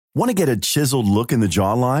Want to get a chiseled look in the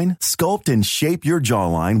jawline? Sculpt and shape your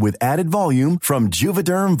jawline with added volume from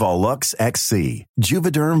Juvederm Volux XC.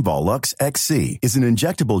 Juvederm Volux XC is an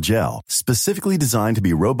injectable gel specifically designed to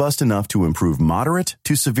be robust enough to improve moderate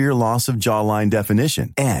to severe loss of jawline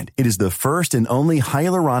definition. And it is the first and only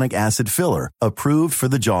hyaluronic acid filler approved for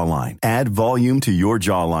the jawline. Add volume to your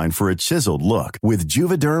jawline for a chiseled look with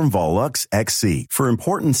Juvederm Volux XC. For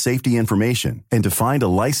important safety information and to find a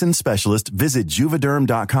licensed specialist, visit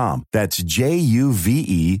juvederm.com. That's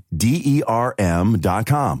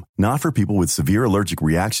JUVEDERM.com. Not for people with severe allergic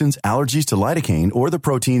reactions, allergies to lidocaine, or the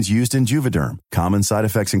proteins used in Juvederm. Common side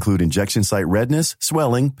effects include injection site redness,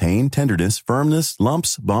 swelling, pain, tenderness, firmness,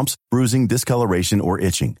 lumps, bumps, bruising, discoloration, or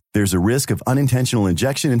itching. There's a risk of unintentional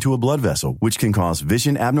injection into a blood vessel, which can cause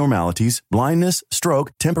vision abnormalities, blindness,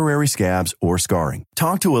 stroke, temporary scabs, or scarring.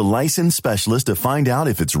 Talk to a licensed specialist to find out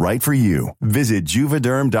if it's right for you. Visit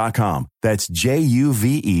Juvederm.com. That's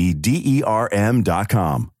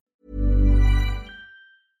JUVEDERM.com.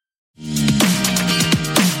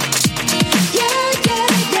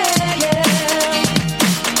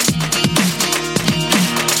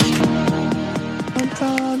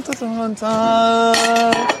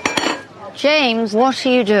 James, what are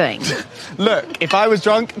you doing? Look, if I was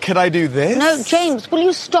drunk, could I do this? No, James, will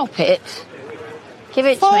you stop it? Give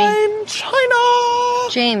it to me. Fine China!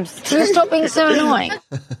 James, will you stop being so annoying?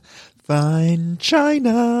 Fine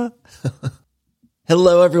China.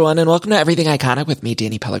 Hello, everyone, and welcome to Everything Iconic with me,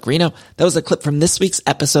 Danny Pellegrino. That was a clip from this week's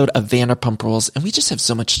episode of Vanderpump Rules, and we just have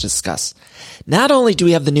so much to discuss. Not only do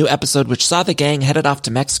we have the new episode, which saw the gang headed off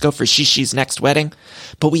to Mexico for Sche-Sche's next wedding,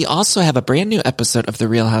 but we also have a brand new episode of The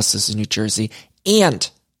Real Houses of New Jersey and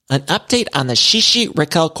an update on the Sche-Sche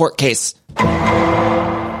Raquel court case.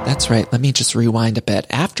 That's right. Let me just rewind a bit.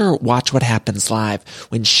 After Watch What Happens Live,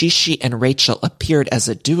 when Sche-Sche and Rachel appeared as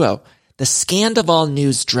a duo, the Scandival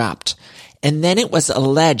news dropped. And then it was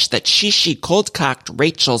alleged that Sche-Sche cold-cocked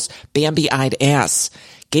Rachel's Bambi-eyed ass,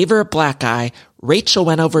 gave her a black eye. Rachel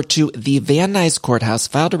went over to the Van Nuys courthouse,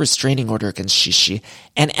 filed a restraining order against Sche-Sche,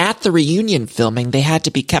 and at the reunion filming, they had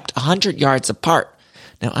to be kept 100 yards apart.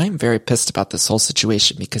 Now, I'm very pissed about this whole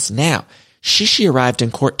situation because now Sche-Sche arrived in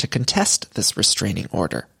court to contest this restraining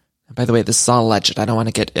order. By the way, this is all alleged. I don't want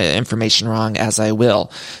to get information wrong, as I will.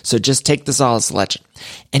 So just take this all as alleged.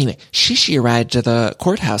 Anyway, Sche-Sche arrived to the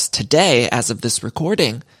courthouse today as of this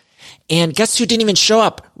recording. And guess who didn't even show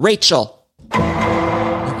up? Rachel.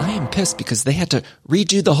 Now, I am pissed because they had to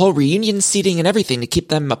redo the whole reunion seating and everything to keep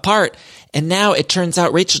them apart. And now it turns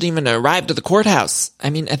out Rachel didn't even arrive to the courthouse.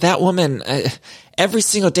 I mean, that woman, every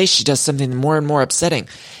single day she does something more and more upsetting.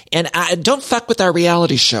 And don't fuck with our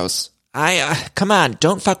reality shows. Come on,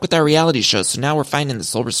 don't fuck with our reality shows. So now we're finding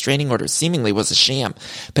this whole restraining order seemingly was a sham.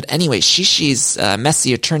 But anyway, Sche-Sche's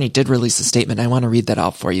messy attorney did release a statement. I want to read that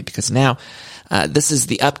out for you because now this is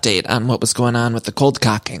the update on what was going on with the cold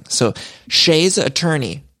cocking. So She's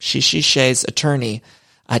attorney, Sche-Sche's attorney,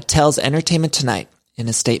 tells Entertainment Tonight in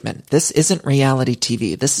a statement, this isn't reality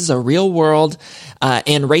TV. This is a real world,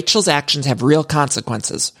 and Rachel's actions have real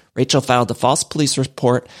consequences. Rachel filed a false police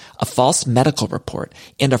report, a false medical report,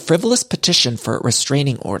 and a frivolous petition for a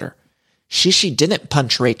restraining order. Sche-Sche didn't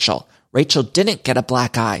punch Rachel. Rachel didn't get a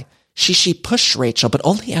black eye. Sche-Sche pushed Rachel, but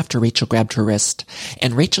only after Rachel grabbed her wrist,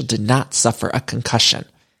 and Rachel did not suffer a concussion.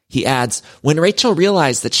 He adds, when Rachel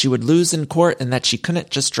realized that she would lose in court and that she couldn't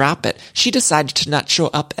just drop it, she decided to not show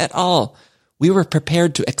up at all. We were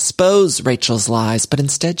prepared to expose Rachel's lies, but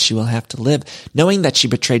instead she will have to live knowing that she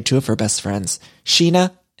betrayed two of her best friends,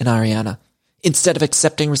 Sheena and Ariana. Instead of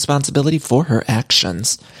accepting responsibility for her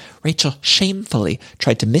actions, Rachel shamefully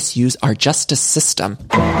tried to misuse our justice system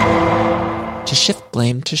to shift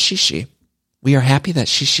blame to Sche-Sche. We are happy that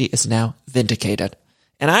Sche-Sche is now vindicated.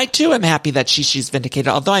 And I too am happy that Sche-Sche's vindicated,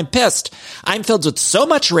 although I'm pissed. I'm filled with so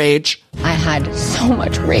much rage. I had so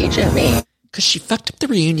much rage in me. Because she fucked up the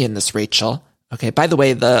reunion, this Rachel. Okay, by the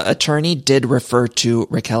way, the attorney did refer to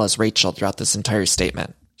Raquel as Rachel throughout this entire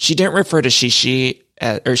statement. She didn't refer to Sche-Sche,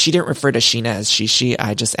 or she didn't refer to Sheena as Sche-Sche.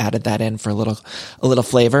 I just added that in for a little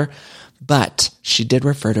flavor. But she did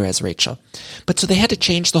refer to her as Rachel. But so they had to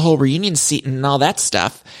change the whole reunion seat and all that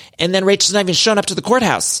stuff. And then Rachel's not even showing up to the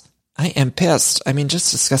courthouse. I am pissed. I mean,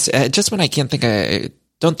 just disgusting. Just when I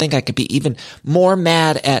don't think I could be even more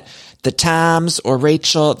mad at the Toms or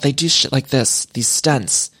Rachel. They do shit like this, these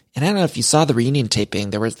stunts. And I don't know if you saw the reunion taping.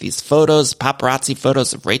 There were these photos, paparazzi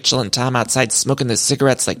photos of Rachel and Tom outside smoking their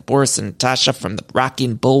cigarettes like Boris and Natasha from the Rocky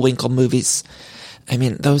and Bullwinkle movies. I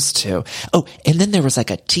mean, those two. Oh, and then there was like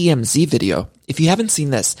a TMZ video. If you haven't seen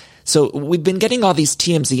this, so we've been getting all these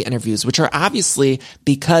TMZ interviews, which are obviously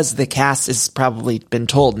because the cast has probably been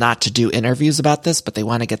told not to do interviews about this, but they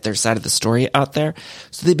want to get their side of the story out there.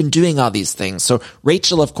 So they've been doing all these things. So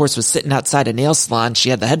Rachel, of course, was sitting outside a nail salon. She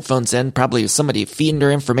had the headphones in, probably somebody feeding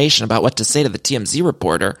her information about what to say to the TMZ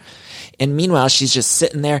reporter. And meanwhile, she's just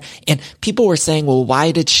sitting there, and people were saying, well,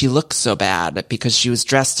 why did she look so bad? Because she was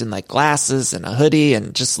dressed in like glasses and a hoodie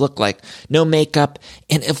and just looked like no makeup.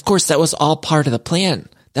 And of course, that was all part of the plan.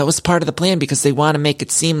 That was part of the plan because they want to make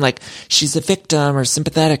it seem like she's a victim or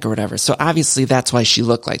sympathetic or whatever. So obviously that's why she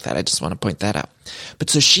looked like that. I just want to point that out.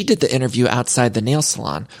 But so she did the interview outside the nail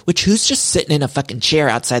salon, which who's just sitting in a fucking chair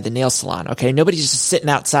outside the nail salon? Okay. Nobody's just sitting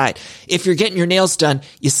outside. If you're getting your nails done,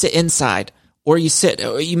 you sit inside. Or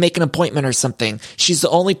you make an appointment or something. She's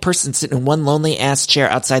the only person sitting in one lonely ass chair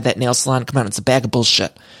outside that nail salon. Come on, it's a bag of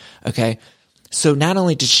bullshit. Okay. So not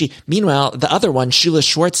only did meanwhile, the other one, Sheila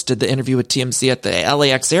Schwartz, did the interview with TMZ at the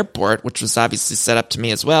LAX airport, which was obviously set up to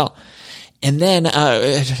me as well. And then,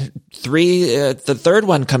 the third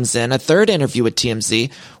one comes in, a third interview with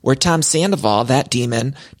TMZ, where Tom Sandoval, that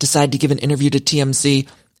demon, decided to give an interview to TMZ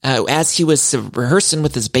as he was rehearsing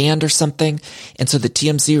with his band or something. And so the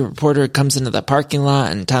TMZ reporter comes into the parking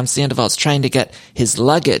lot and Tom Sandoval is trying to get his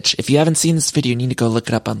luggage. If you haven't seen this video, you need to go look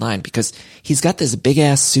it up online because he's got this big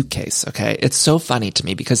ass suitcase. Okay. It's so funny to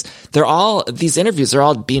me because these interviews are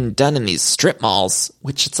all being done in these strip malls,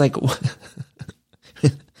 which it's like,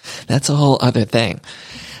 that's a whole other thing.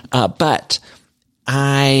 But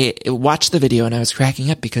I watched the video and I was cracking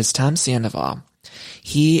up because Tom Sandoval,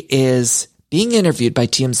 he is being interviewed by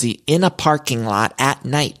TMZ in a parking lot at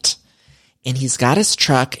night. And he's got his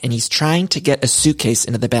truck and he's trying to get a suitcase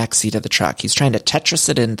into the back seat of the truck. He's trying to Tetris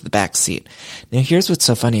it into the back seat. Now, here's what's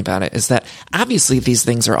so funny about it is that obviously these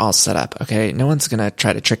things are all set up. Okay. No one's going to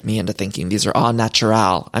try to trick me into thinking these are all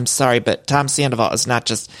natural. I'm sorry, but Tom Sandoval is not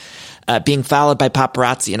just being followed by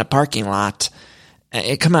paparazzi in a parking lot.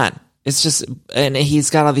 Come on. It's just, and he's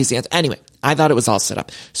got all these answers. Anyway, I thought it was all set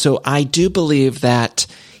up. So I do believe that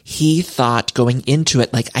he thought going into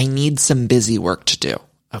it, like, I need some busy work to do.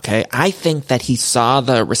 Okay. I think that he saw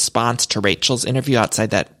the response to Rachel's interview outside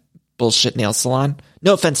that bullshit nail salon.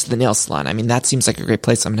 No offense to the nail salon. I mean, that seems like a great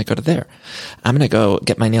place. I'm going to go to there. I'm going to go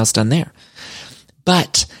get my nails done there.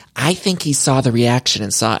 But I think he saw the reaction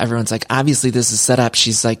and saw everyone's like, obviously this is set up.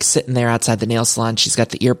 She's like sitting there outside the nail salon. She's got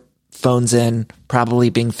the earphones in, probably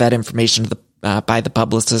being fed information by the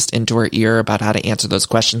publicist into her ear about how to answer those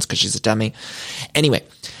questions because she's a dummy. Anyway,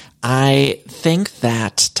 I think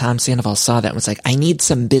that Tom Sandoval saw that and was like, I need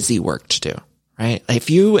some busy work to do, right?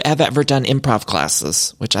 If you have ever done improv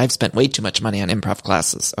classes, which I've spent way too much money on improv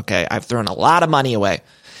classes, okay? I've thrown a lot of money away.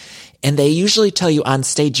 And they usually tell you on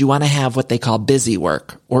stage you want to have what they call busy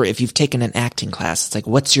work. Or if you've taken an acting class, it's like,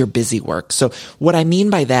 what's your busy work? So what I mean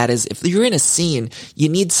by that is if you're in a scene, you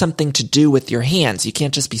need something to do with your hands. You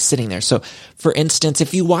can't just be sitting there. So for instance,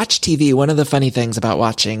 if you watch TV, one of the funny things about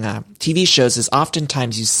watching TV shows is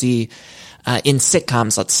oftentimes you see in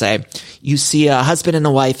sitcoms, let's say, you see a husband and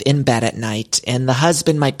a wife in bed at night, and the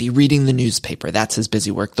husband might be reading the newspaper. That's his busy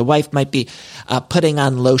work. The wife might be putting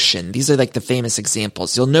on lotion. These are like the famous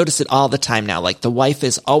examples. You'll notice it all the time now. Like the wife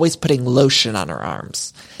is always putting lotion on her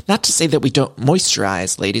arms. Not to say that we don't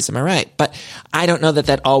moisturize, ladies, am I right? But I don't know that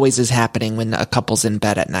that always is happening when a couple's in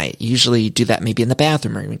bed at night. Usually you do that maybe in the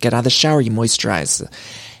bathroom or you get out of the shower, you moisturize.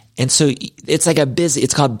 And so it's like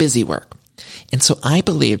it's called busy work. And so I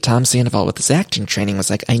believe Tom Sandoval with his acting training was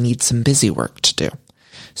like, I need some busy work to do.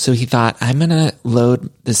 So he thought, I'm going to load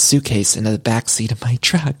this suitcase into the back seat of my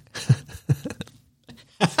truck.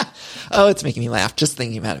 Oh, it's making me laugh. Just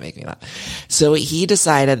thinking about it making me laugh. So he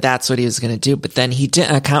decided that's what he was going to do. But then he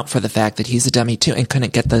didn't account for the fact that he's a dummy too and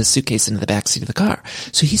couldn't get the suitcase into the back seat of the car.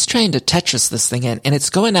 So he's trying to Tetris this thing in, and it's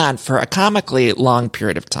going on for a comically long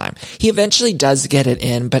period of time. He eventually does get it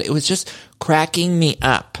in, but it was just cracking me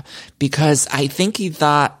up because I think he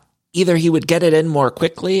thought either he would get it in more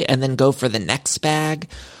quickly and then go for the next bag,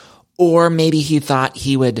 or maybe he thought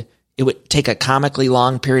it would take a comically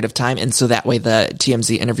long period of time, and so that way the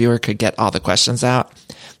TMZ interviewer could get all the questions out.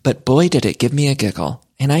 But boy, did it give me a giggle.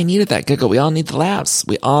 And I needed that giggle. We all need the laughs.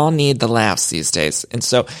 We all need the laughs these days. And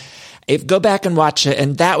so go back and watch it,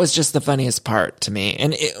 and that was just the funniest part to me.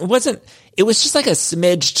 And it was just like a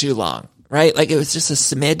smidge too long, right? Like it was just a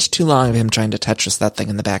smidge too long of him trying to Tetris that thing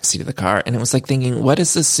in the backseat of the car. And it was like thinking, what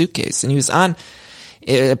is this suitcase? And he was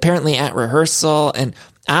apparently at rehearsal, and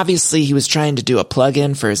obviously he was trying to do a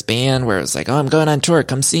plug-in for his band where it was like, oh, I'm going on tour.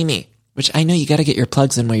 Come see me. which I know you got to get your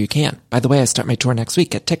plugs in where you can. By the way, I start my tour next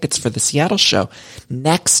week. Get tickets for the Seattle show.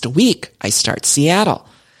 Next week, I start Seattle.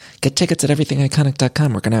 Get tickets at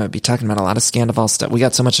everythingiconic.com. We're going to be talking about a lot of Scandival stuff. We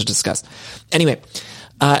got so much to discuss. Anyway,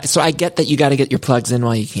 so I get that you got to get your plugs in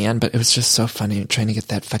while you can, but it was just so funny trying to get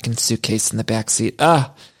that fucking suitcase in the backseat.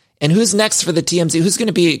 And who's next for the TMZ? Who's going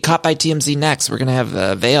to be caught by TMZ next? We're going to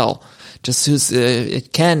have Vale. Just who's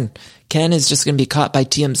Ken. Ken is just going to be caught by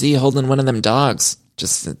TMZ holding one of them dogs.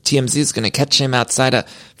 Just TMZ is going to catch him outside of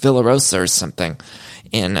Villa Rosa or something.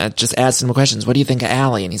 And just ask him questions. What do you think of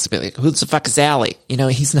Allie? And he's going to be like, who the fuck is Allie? You know,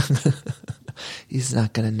 he's not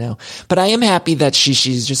going to know. But I am happy that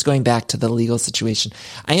she's just going back to the legal situation.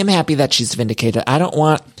 I am happy that she's vindicated. I don't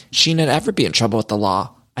want Scheana to ever be in trouble with the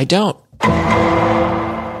law. I don't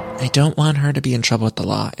want her to be in trouble with the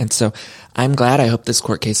law. And so I'm glad. I hope this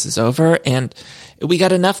court case is over. And we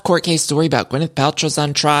got enough court case to worry about. Gwyneth Paltrow's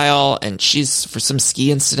on trial, and she's for some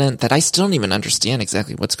ski incident that I still don't even understand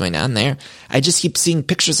exactly what's going on there. I just keep seeing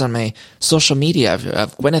pictures on my social media of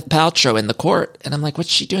Gwyneth Paltrow in the court. And I'm like,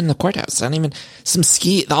 what's she doing in the courthouse? I don't even, some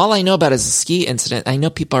ski, all I know about is a ski incident. I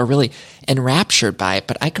know people are really enraptured by it,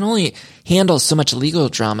 but I can only handle so much legal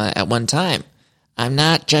drama at one time. I'm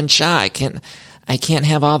not Jen Shah. I can't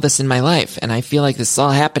have all this in my life. And I feel like this is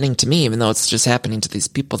all happening to me, even though it's just happening to these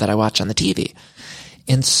people that I watch on the TV.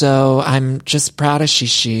 And so I'm just proud of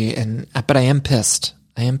Sche-Sche, but I am pissed.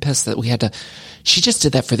 I am pissed that she just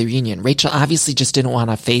did that for the reunion. Rachel obviously just didn't want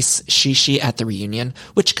to face Sche-Sche at the reunion,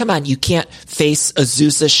 which, come on, you can't face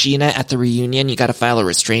Azusa Scheana at the reunion. You got to file a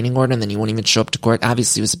restraining order and then you won't even show up to court.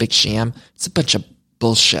 Obviously it was a big sham. It's a bunch of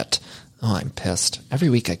bullshit. Oh, I'm pissed. Every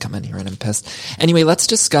week I come in here and I'm pissed. Anyway, let's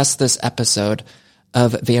discuss this episode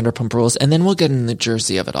of Vanderpump Rules, and then we'll get in the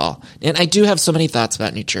Jersey of it all. And I do have so many thoughts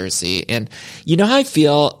about New Jersey, and you know how I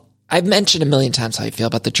feel. I've mentioned a million times how I feel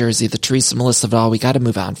about the Jersey, the Teresa, Melissa of it all. We got to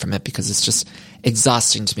move on from it because it's just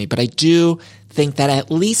exhausting to me. But I do think that at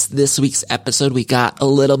least this week's episode, we got a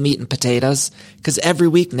little meat and potatoes, because every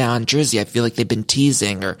week now in Jersey, I feel like they've been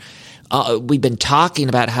teasing or we've been talking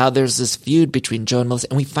about how there's this feud between Joe and Melissa,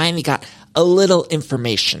 and we finally got a little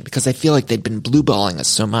information because I feel like they've been blueballing us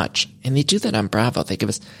so much. And they do that on Bravo. They give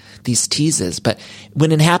us these teases. But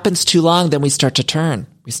when it happens too long, then we start to turn.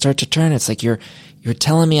 It's like you're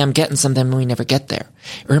telling me I'm getting something and we never get there.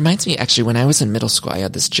 It reminds me, actually, when I was in middle school, I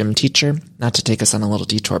had this gym teacher, not to take us on a little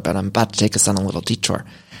detour, but I'm about to take us on a little detour.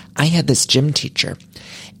 I had this gym teacher,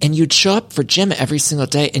 and you'd show up for gym every single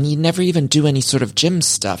day and you'd never even do any sort of gym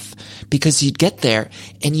stuff because you'd get there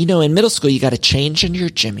and, you know, in middle school, you got to change into your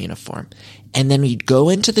gym uniform. And then you'd go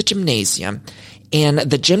into the gymnasium and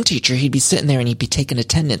the gym teacher, he'd be sitting there and he'd be taking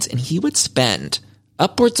attendance, and he would spend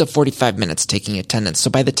upwards of 45 minutes taking attendance. So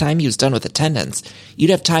by the time he was done with attendance, you'd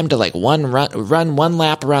have time to like run one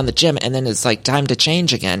lap around the gym, and then it's like time to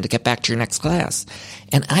change again to get back to your next class.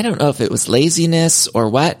 And I don't know if it was laziness or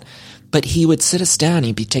what, but he would sit us down,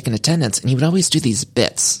 he'd be taking attendance, and he would always do these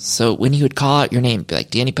bits. So when he would call out your name, be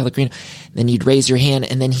like, Danny Pellegrino, then you'd raise your hand,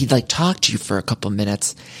 and then he'd like talk to you for a couple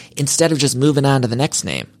minutes instead of just moving on to the next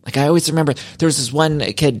name. Like I always remember there was this one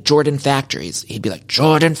kid, Jordan Factor. He'd be like,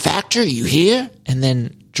 Jordan Factor, you here? And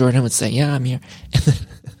then Jordan would say, yeah, I'm here.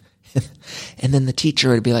 And then the teacher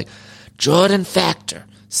would be like, Jordan Factor,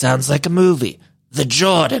 sounds like a movie. The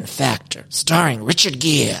Jordan Factor, starring Richard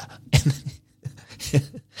Gere.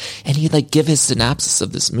 And he'd like give his synopsis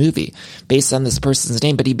of this movie based on this person's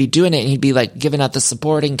name, but he'd be doing it and he'd be like giving out the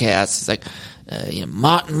supporting cast. He's like,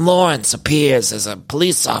 Martin Lawrence appears as a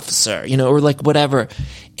police officer, or like whatever.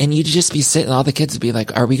 And you'd just be sitting, all the kids would be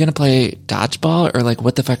like, are we going to play dodgeball or like,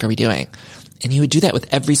 what the fuck are we doing? And he would do that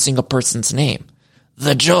with every single person's name.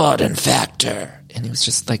 The Jordan Factor. And it was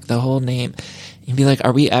just like the whole name. He'd be like,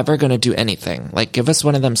 are we ever going to do anything? Like give us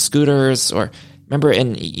one of them scooters, or remember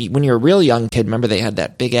when you're a real young kid, remember they had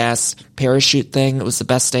that big ass parachute thing? It was the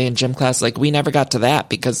best day in gym class. Like we never got to that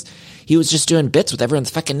because he was just doing bits with everyone's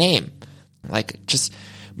fucking name. Like just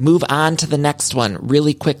move on to the next one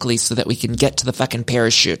really quickly so that we can get to the fucking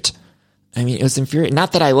parachute. I mean, it was infuriating.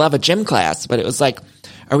 Not that I love a gym class, but it was like,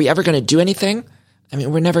 are we ever going to do anything? I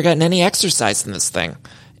mean, we're never getting any exercise in this thing.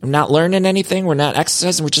 We're not learning anything. We're not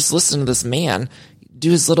exercising. We're just listening to this man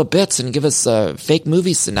do his little bits and give us fake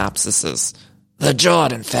movie synopsises. The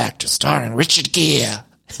Jordan Factor, starring Richard Gere.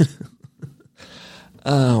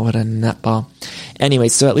 Oh, what a nutball. Anyway,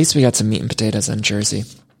 so at least we got some meat and potatoes on Jersey.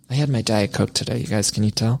 I had my Diet Coke today, you guys. Can you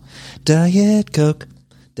tell? Diet Coke.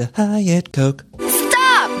 Diet Coke.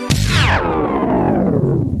 Stop!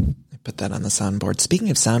 I put that on the soundboard. Speaking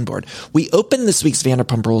of soundboard, we opened this week's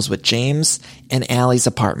Vanderpump Rules with James and Allie's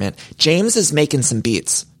apartment. James is making some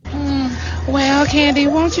beats. Well, Candy,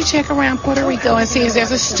 won't you check around Puerto Rico and see if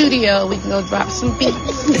there's a studio we can go drop some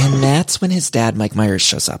beats? And that's when his dad, Mike Myers,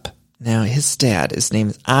 shows up. Now, his dad is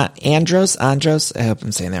named Andros. I hope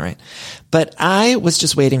I'm saying that right. But I was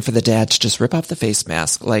just waiting for the dad to just rip off the face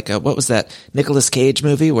mask. Like, what was that Nicolas Cage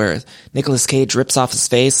movie where Nicolas Cage rips off his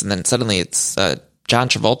face and then suddenly it's John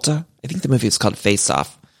Travolta? I think the movie is called Face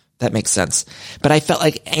Off. That makes sense. But I felt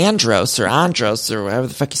like Andros or whatever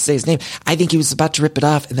the fuck you say his name. I think he was about to rip it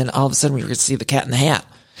off and then all of a sudden we were going to see the Cat in the Hat.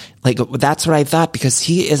 Like, that's what I thought because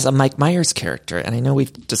he is a Mike Myers character. And I know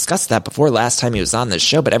we've discussed that before last time he was on this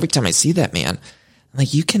show, but every time I see that man,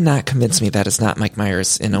 like, you cannot convince me that is not Mike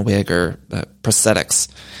Myers in a wig or prosthetics.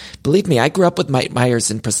 Believe me, I grew up with Mike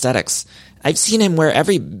Myers in prosthetics. I've seen him wear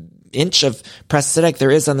every inch of prosthetic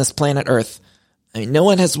there is on this planet Earth. I mean, no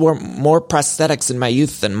one has worn more prosthetics in my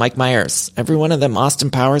youth than Mike Myers. Every one of them, Austin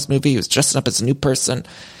Powers movie, he was dressing up as a new person.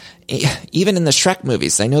 Even in the Shrek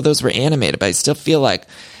movies, I know those were animated, but I still feel like,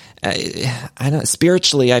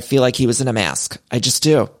 spiritually, I feel like he was in a mask. I just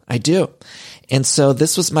do. I do. And so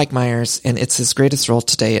this was Mike Myers, and it's his greatest role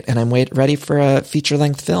to date, and I'm ready for a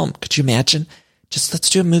feature-length film. Could you imagine? Just let's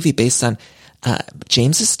do a movie based on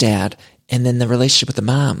James's dad and then the relationship with the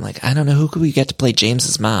mom. Like, I don't know, who could we get to play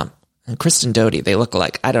James's mom? And Kristen Doty, they look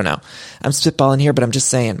alike. I don't know. I'm spitballing here, but I'm just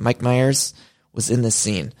saying Mike Myers was in this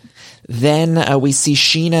scene. Then we see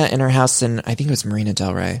Sheena in her house in, I think it was Marina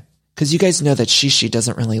Del Rey. Because you guys know that Sche-Sche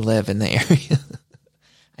doesn't really live in the area.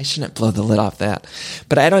 I shouldn't blow the lid off that.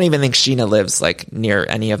 But I don't even think Sheena lives, like, near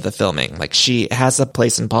any of the filming. Like, she has a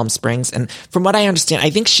place in Palm Springs. And from what I understand, I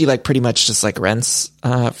think she, like, pretty much just, like, rents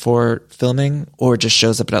for filming or just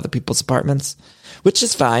shows up at other people's apartments. Which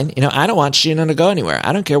is fine. You know, I don't want Sheena to go anywhere.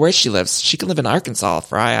 I don't care where she lives. She can live in Arkansas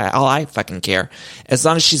for all I fucking care. As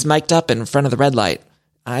long as she's mic'd up in front of the red light.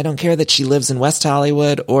 I don't care that she lives in West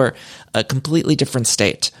Hollywood or a completely different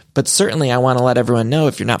state. But certainly I want to let everyone know,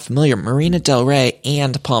 if you're not familiar, Marina Del Rey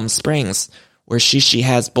and Palm Springs, where Sche-Sche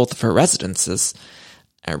has both of her residences.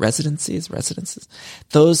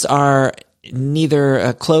 Those are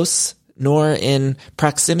neither close nor in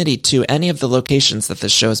proximity to any of the locations that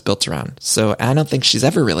this show is built around. So I don't think she's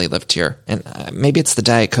ever really lived here. And maybe it's the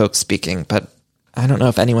Diet Coke speaking, but I don't know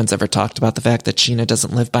if anyone's ever talked about the fact that Sheena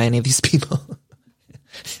doesn't live by any of these people.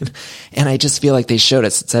 And I just feel like they showed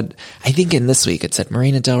us. It said, I think in this week, it said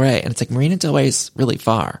Marina Del Rey. And it's like, Marina Del Rey is really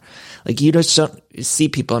far. Like, you just don't see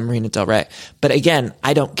people in Marina Del Rey. But again,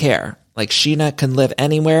 I don't care. Like, Sheena can live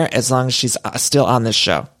anywhere as long as she's still on this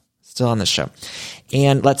show.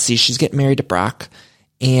 And let's see, she's getting married to Brock.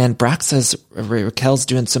 And Brock says Raquel's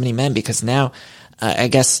doing so many men because now, I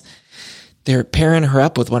guess they're pairing her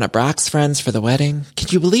up with one of Brock's friends for the wedding. Can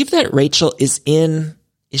you believe that Rachel she's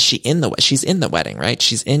in the wedding, right?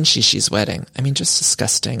 She's in Sche-Sche's wedding. I mean, just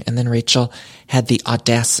disgusting. And then Rachel had the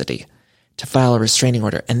audacity to file a restraining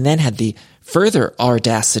order and then had the further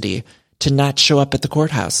audacity to not show up at the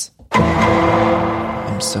courthouse.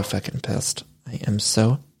 I'm so fucking pissed. I am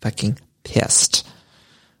so fucking pissed.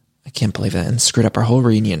 I can't believe it. And screwed up our whole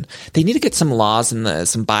reunion. They need to get some laws and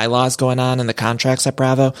some bylaws going on in the contracts at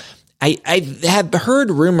Bravo. I have heard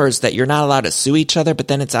rumors that you're not allowed to sue each other, but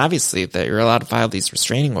then it's obviously that you're allowed to file these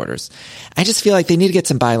restraining orders. I just feel like they need to get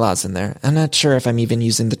some bylaws in there. I'm not sure if I'm even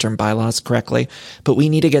using the term bylaws correctly, but we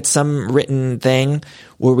need to get some written thing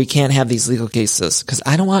where we can't have these legal cases. Because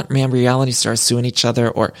I don't want reality stars suing each other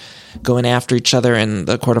or going after each other in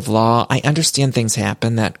the court of law. I understand things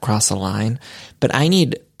happen that cross a line, but I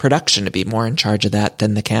need production to be more in charge of that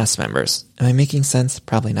than the cast members. Am I making sense?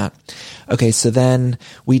 Probably not. Okay, so then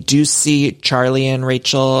we do see Charlie and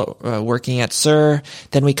Rachel working at SUR.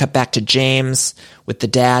 Then we cut back to James with the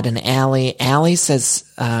dad and Allie. Allie says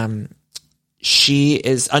she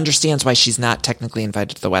understands why she's not technically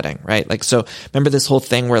invited to the wedding, right? Like, so remember this whole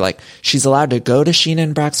thing where, like, she's allowed to go to Sheena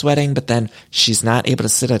and Brock's wedding, but then she's not able to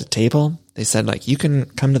sit at a table? They said, like, you can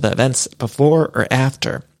come to the events before or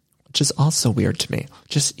after. Which is also weird to me.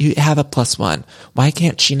 Just, you have a +1. Why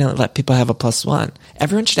can't Sheena let people have a +1?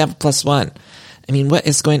 Everyone should have a +1. I mean, what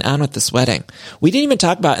is going on with this wedding? We didn't even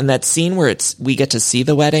talk about in that scene where we get to see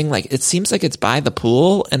the wedding. Like, it seems like it's by the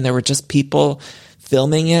pool and there were just people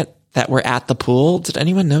filming it that were at the pool. Did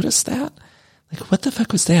anyone notice that? Like, what the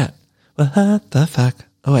fuck was that? What the fuck?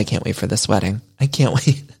 Oh, I can't wait for this wedding. I can't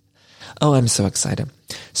wait. Oh, I'm so excited.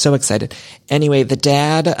 So excited. Anyway, the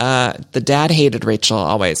dad hated Rachel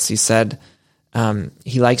always. He said,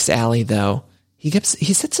 he likes Allie though. He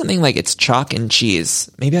said something like it's chalk and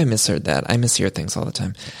cheese. Maybe I misheard that. I mishear things all the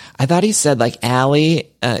time. I thought he said like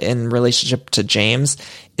Allie, in relationship to James,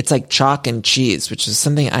 it's like chalk and cheese, which is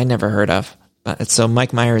something I never heard of. So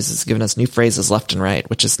Mike Myers has given us new phrases left and right,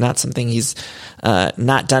 which is not something he's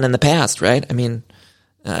not done in the past, right? I mean,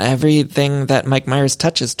 everything that Mike Myers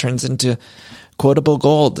touches turns into quotable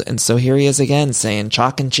gold. And so here he is again saying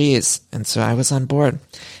chalk and cheese. And so I was on board.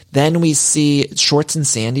 Then we see Schwartz and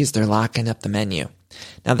Sandy's. They're locking up the menu.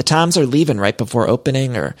 Now the Toms are leaving right before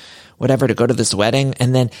opening or whatever to go to this wedding.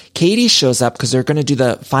 And then Katie shows up because they're going to do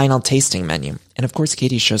the final tasting menu. And of course,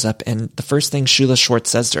 Katie shows up. And the first thing Shula Schwartz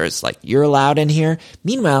says to her is like, you're allowed in here.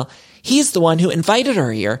 Meanwhile, he's the one who invited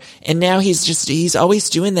her here. And now he's always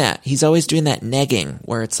doing that. He's always doing that negging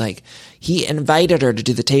where it's like he invited her to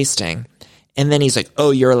do the tasting. And then he's like,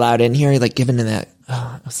 oh, you're allowed in here. Like giving to that.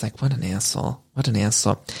 Oh, I was like, what an asshole. What an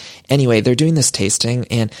asshole. Anyway, they're doing this tasting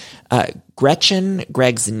and, Gretchen,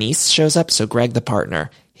 Greg's niece, shows up. So Greg, the partner,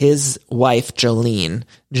 his wife, Jolene,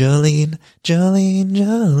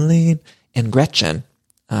 and Gretchen,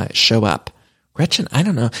 show up. Gretchen, I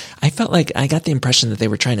don't know. I felt like I got the impression that they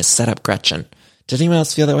were trying to set up Gretchen. Did anyone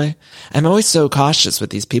else feel that way? I'm always so cautious with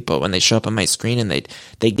these people when they show up on my screen and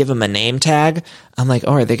they give them a name tag. I'm like,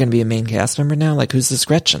 oh, are they going to be a main cast member now? Like, who's this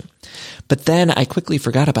Gretchen? But then I quickly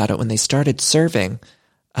forgot about it when they started serving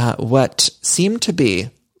what seemed to be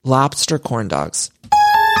lobster corn dogs.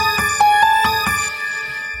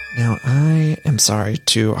 Now, I am sorry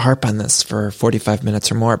to harp on this for 45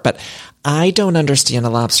 minutes or more, but I don't understand a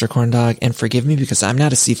lobster corn dog, and forgive me because I'm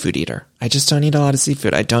not a seafood eater. I just don't eat a lot of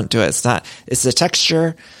seafood. I don't do it. It's the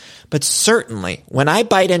texture, but certainly when I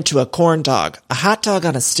bite into a corn dog, a hot dog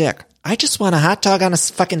on a stick, I just want a hot dog on a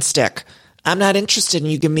fucking stick. I'm not interested in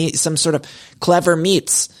you give me some sort of clever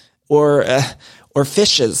meats or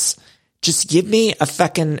fishes. Just give me a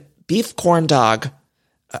fucking beef corn dog.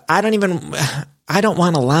 I don't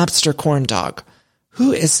want a lobster corn dog.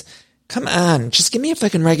 Come on, just give me a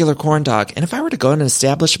fucking regular corn dog. And if I were to go in an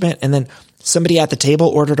establishment and then somebody at the table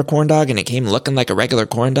ordered a corn dog and it came looking like a regular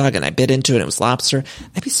corn dog and I bit into it and it was lobster,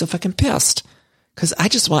 I'd be so fucking pissed. Cause I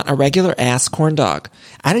just want a regular ass corn dog.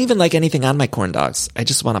 I don't even like anything on my corn dogs. I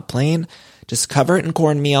just want a plain, just cover it in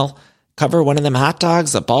cornmeal, cover one of them hot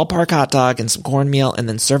dogs, a ballpark hot dog and some cornmeal and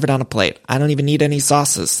then serve it on a plate. I don't even need any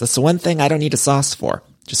sauces. That's the one thing I don't need a sauce for.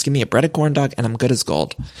 Just give me a breaded corn dog and I'm good as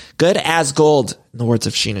gold. Good as gold, in the words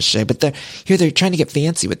of Sche-Sche. But they're trying to get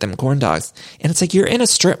fancy with them corn dogs. And it's like, you're in a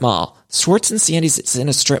strip mall. Schwartz and Sandy's is in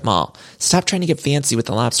a strip mall. Stop trying to get fancy with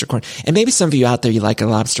the lobster corn. And maybe some of you out there, you like a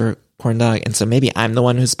lobster corn dog. And so maybe I'm the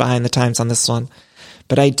one who's behind the times on this one.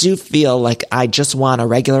 But I do feel like I just want a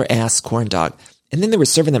regular ass corn dog. And then they were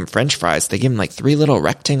serving them French fries. They gave them like 3 little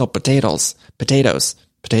rectangle potatoes. I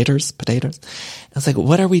was like,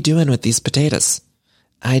 what are we doing with these potatoes?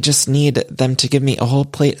 I just need them to give me a whole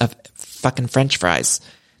plate of fucking French fries.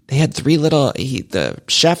 They had 3 little, the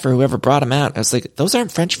chef or whoever brought them out. I was like, those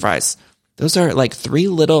aren't French fries. Those are like 3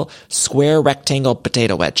 little square rectangle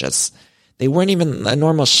potato wedges. They weren't even a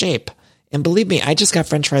normal shape. And believe me, I just got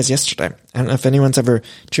French fries yesterday. I don't know if anyone's did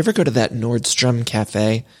you ever go to that Nordstrom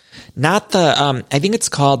cafe? Not the, I think it's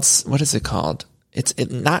called, what is it called? It's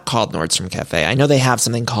not called Nordstrom Cafe. I know they have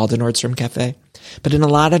something called a Nordstrom Cafe. But in a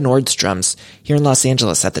lot of Nordstroms, here in Los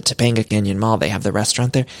Angeles at the Topanga Canyon Mall, they have the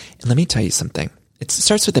restaurant there. And let me tell you something. It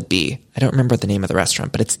starts with a B. I don't remember the name of the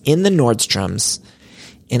restaurant, but it's in the Nordstroms,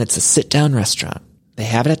 and it's a sit-down restaurant. They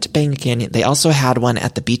have it at Topanga Canyon. They also had one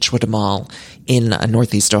at the Beechwood Mall in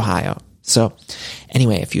Northeast Ohio. So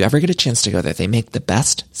anyway, if you ever get a chance to go there, they make the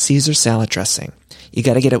best Caesar salad dressing. You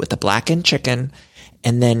got to get it with the blackened chicken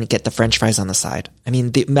and then get the French fries on the side. I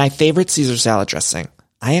mean, my favorite Caesar salad dressing.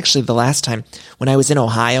 I actually, the last time when I was in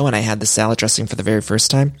Ohio and I had the salad dressing for the very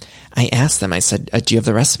first time, I asked them, I said, do you have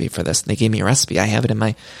the recipe for this? And they gave me a recipe. I have it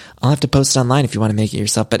I'll have to post it online if you want to make it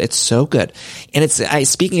yourself, but it's so good. And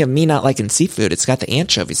speaking of me not liking seafood, it's got the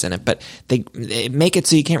anchovies in it, but they make it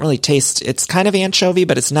so you can't really taste. It's kind of anchovy,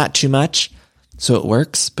 but it's not too much. So it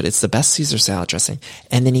works, but it's the best Caesar salad dressing.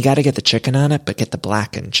 And then you got to get the chicken on it, but get the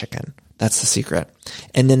blackened chicken. That's the secret.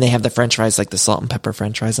 And then they have the French fries, like the salt and pepper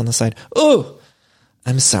French fries on the side. Ooh!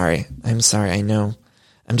 I'm sorry. I know.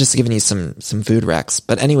 I'm just giving you some food recs.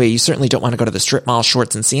 But anyway, you certainly don't want to go to the strip mall,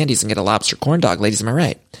 Schwartz and Sandy's and get a lobster corn dog. Ladies, am I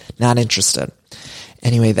right? Not interested.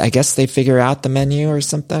 Anyway, I guess they figure out the menu or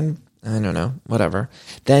something. I don't know. Whatever.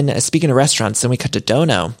 Then speaking of restaurants, then we cut to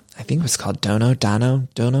Dono. I think it was called Dono.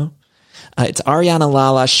 It's Ariana,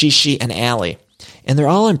 Lala, Sche-Sche, and Allie. And they're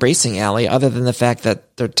all embracing Allie, other than the fact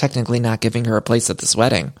that they're technically not giving her a place at this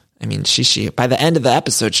wedding. I mean, Sche-Sche, by the end of the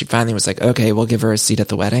episode, she finally was like, okay, we'll give her a seat at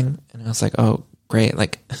the wedding. And I was like, oh, great.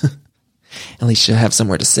 Like, at least she'll have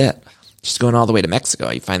somewhere to sit. She's going all the way to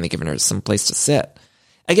Mexico. You finally given her some place to sit.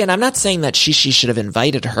 Again, I'm not saying that Sche-Sche should have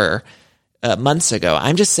invited her months ago.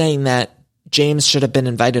 I'm just saying that James should have been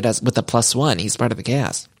invited with a +1. He's part of the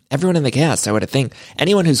cast. Everyone in the cast, I would think.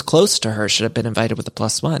 Anyone who's close to her should have been invited with a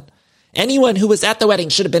 +1. Anyone who was at the wedding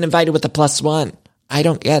should have been invited with a +1. I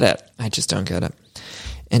don't get it. I just don't get it.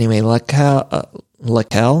 Anyway,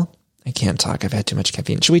 Laquelle? I can't talk. I've had too much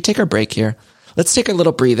caffeine. Should we take our break here? Let's take a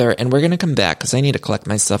little breather, and we're going to come back because I need to collect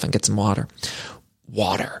myself and get some water.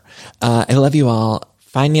 I love you all.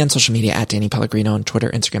 Find me on social media at Danny Pellegrino on Twitter,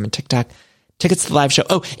 Instagram, and TikTok. Tickets to the live show.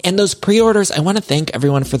 Oh, and those pre-orders. I want to thank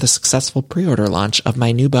everyone for the successful pre-order launch of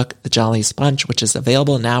my new book, The Jolly Sponge, which is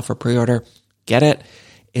available now for pre-order. Get it?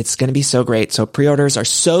 It's going to be so great. So pre-orders are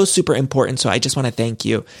so super important. So I just want to thank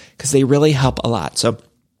you because they really help a lot. So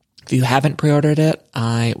if you haven't pre-ordered it,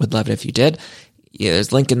 I would love it if you did. Yeah,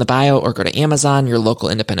 there's a link in the bio, or go to Amazon, your local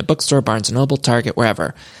independent bookstore, Barnes & Noble, Target,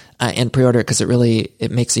 wherever, and pre-order it because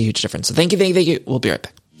it makes a huge difference. So thank you. We'll be right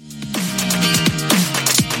back.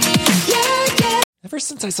 Ever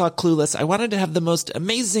since I saw Clueless, I wanted to have the most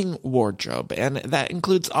amazing wardrobe, and that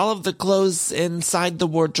includes all of the clothes inside the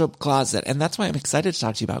wardrobe closet, and that's why I'm excited to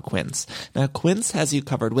talk to you about Quince. Now, Quince has you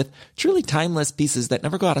covered with truly timeless pieces that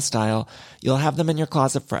never go out of style. You'll have them in your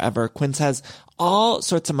closet forever. Quince has all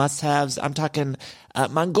sorts of must-haves. I'm talking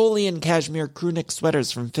Mongolian cashmere crewneck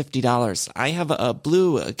sweaters from $50. I have a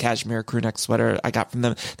blue cashmere crewneck sweater I got from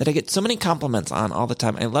them that I get so many compliments on all the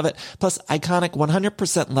time. I love it. Plus, iconic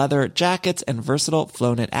 100% leather jackets and versatile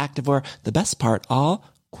flow-knit activewear. The best part, all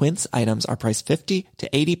Quince items are priced 50 to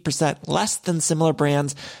 80% less than similar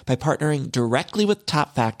brands. By partnering directly with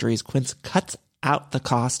top factories, Quince cuts out the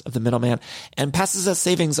cost of the middleman and passes us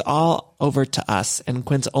savings all over to us. And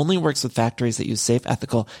Quince only works with factories that use safe,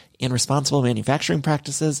 ethical, and responsible manufacturing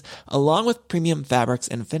practices, along with premium fabrics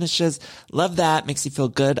and finishes. Love that. Makes you feel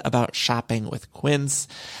good about shopping with Quince.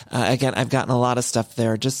 Again, I've gotten a lot of stuff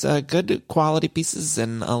there, just good quality pieces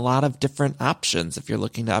and a lot of different options if you're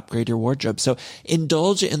looking to upgrade your wardrobe. So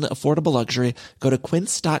indulge in the affordable luxury. Go to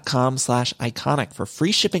quince.com/iconic for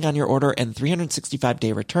free shipping on your order and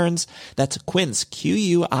 365-day returns. That's Quince,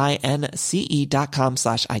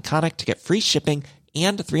 QUINCE.com/iconic to get free shipping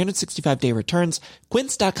and 365-day returns.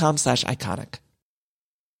 Quince.com/iconic.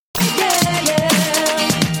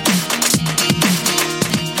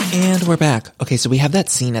 And we're back. Okay, so we have that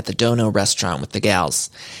scene at the Dono restaurant with the gals.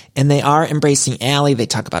 And they are embracing Allie. They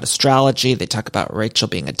talk about astrology. They talk about Rachel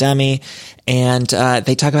being a dummy. And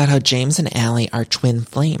they talk about how James and Allie are twin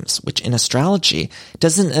flames, which in astrology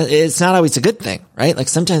it's not always a good thing, right? Like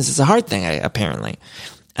sometimes it's a hard thing, apparently.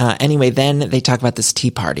 Anyway, then they talk about this tea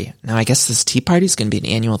party. Now, I guess this tea party is going to be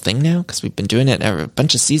an annual thing now because we've been doing it a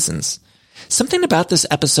bunch of seasons. Something about this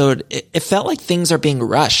episode, it felt like things are being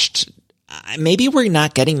rushed. Maybe we're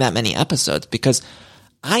not getting that many episodes because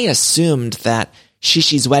I assumed that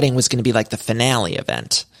Sche-Sche's wedding was going to be like the finale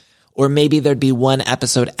event. Or maybe there'd be one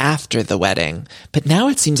episode after the wedding. But now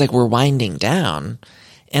it seems like we're winding down.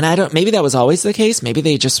 And maybe that was always the case. Maybe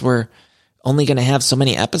they just were only going to have so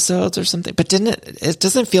many episodes or something. But it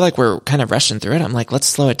doesn't feel like we're kind of rushing through it. I'm like, let's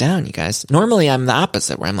slow it down, you guys. Normally I'm the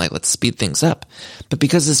opposite where I'm like, let's speed things up. But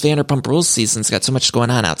because this Vanderpump Rules season's got so much going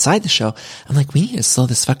on outside the show, I'm like, we need to slow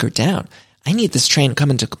this fucker down. I need this train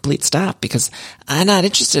coming to a complete stop because I'm not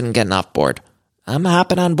interested in getting off board. I'm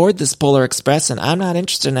hopping on board this Polar Express and I'm not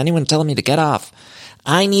interested in anyone telling me to get off.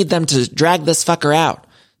 I need them to drag this fucker out.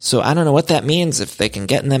 So I don't know what that means, if they can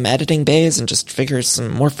get in them editing bays and just figure some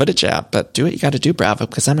more footage out. But do what you got to do, Bravo,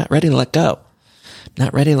 because I'm not ready to let go.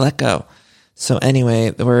 Not ready to let go. So anyway,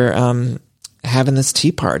 we're having this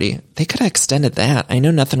tea party. They could have extended that. I know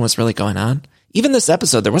nothing was really going on. Even this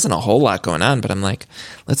episode, there wasn't a whole lot going on, but I'm like,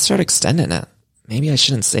 let's start extending it. Maybe I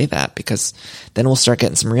shouldn't say that because then we'll start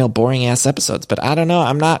getting some real boring ass episodes. But I don't know.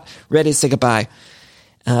 I'm not ready to say goodbye.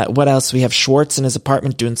 What else? We have Schwartz in his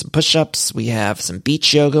apartment doing some push-ups. We have some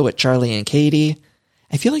beach yoga with Charlie and Katie.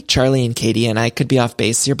 I feel like Charlie and Katie, and I could be off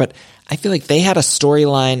base here, but I feel like they had a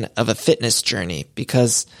storyline of a fitness journey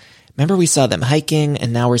because remember we saw them hiking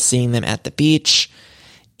and now we're seeing them at the beach.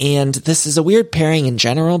 And this is a weird pairing in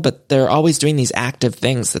general, but they're always doing these active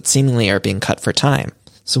things that seemingly are being cut for time.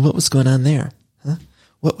 So what was going on there? Huh?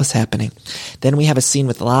 What was happening? Then we have a scene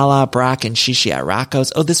with Lala, Brock, and Sche-Sche at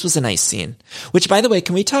Rocco's. Oh, this was a nice scene. Which, by the way,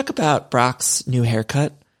 can we talk about Brock's new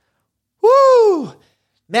haircut? Woo!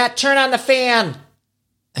 Matt, turn on the fan!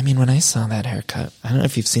 I mean, when I saw that haircut, I don't know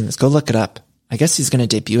if you've seen this. Go look it up. I guess he's going to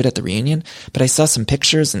debut it at the reunion, but I saw some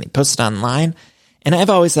pictures and he posted online. And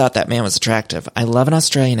I've always thought that man was attractive. I love an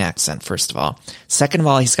Australian accent, first of all. Second of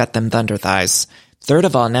all, he's got them thunder thighs. Third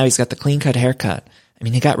of all, now he's got the clean-cut haircut. I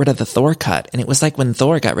mean, he got rid of the Thor cut, and it was like when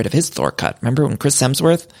Thor got rid of his Thor cut. Remember when Chris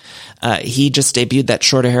Hemsworth, he just debuted that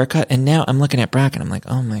shorter haircut, and now I'm looking at Brock, and I'm like,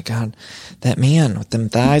 oh my God, that man with them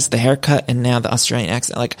thighs, the haircut, and now the Australian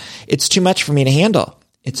accent, like, it's too much for me to handle.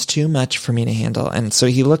 It's too much for me to handle. And so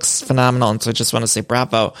he looks phenomenal, and so I just want to say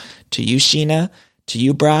bravo to you, Sheena, to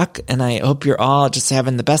you, Brock, and I hope you're all just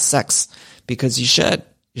having the best sex, because you should.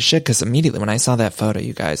 You should, because immediately when I saw that photo,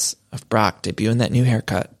 you guys, of Brock debuting that new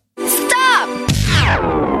haircut.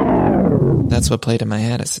 That's what played in my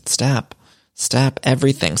head. I said, stop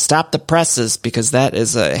everything. Stop the presses, because that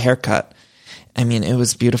is a haircut. I mean, it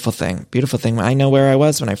was a beautiful thing. I know where I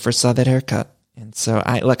was when I first saw that haircut. And so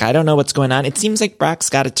I don't know what's going on. It seems like Brock's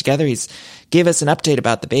got it together. He's gave us an update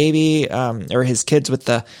about the baby, or his kids with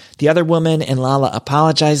the other woman, and Lala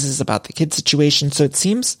apologizes about the kid situation. So it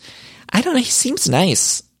seems, I don't know, he seems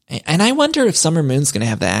nice. And I wonder if Summer Moon's going to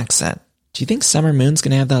have the accent. Do you think Summer Moon's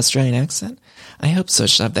going to have the Australian accent? I hope so.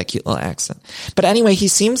 She'll have that cute little accent. But anyway, he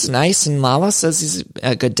seems nice, and Lala says he's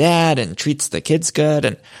a good dad and treats the kids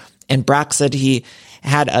good. And Brock said he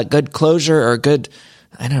had a good closure, or a good,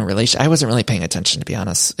 I don't know, relation. I wasn't really paying attention, to be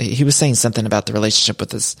honest. He was saying something about the relationship with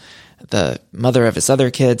the mother of his other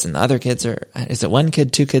kids, and the other kids are, is it 1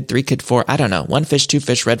 kid, 2 kid, 3 kid, 4? I don't know. 1 fish, 2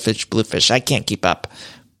 fish, red fish, blue fish. I can't keep up.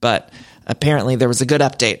 But apparently there was a good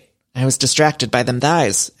update. I was distracted by them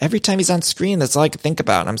thighs. Every time he's on screen, that's all I could think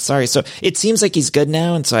about. I'm sorry. So it seems like he's good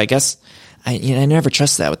now, and so I guess I never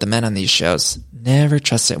trust that with the men on these shows. Never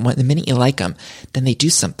trust it. The minute you like them, then they do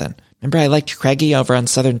something. Remember, I liked Craigie over on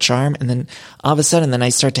Southern Charm, and then all of a sudden, then I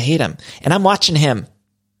start to hate him. And I'm watching him.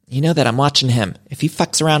 You know that I'm watching him. If he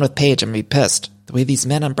fucks around with Paige, I'm gonna be pissed. The way these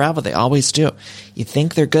men on Bravo, they always do. You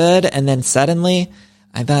think they're good, and then suddenly,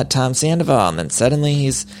 I thought Tom Sandoval, and then suddenly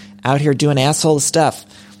he's out here doing asshole stuff.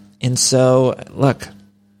 And so, look,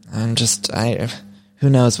 who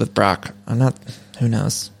knows with Brock? Who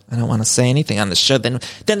knows? I don't want to say anything on the show. Then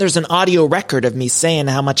there's an audio record of me saying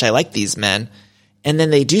how much I like these men. And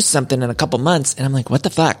then they do something in a couple months, and I'm like, what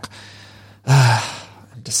the fuck?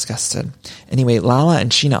 I'm disgusted. Anyway, Lala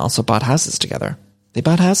and Sheena also bought houses together. They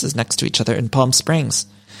bought houses next to each other in Palm Springs,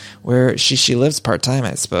 where she lives part-time,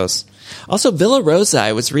 I suppose. Also, Villa Rosa,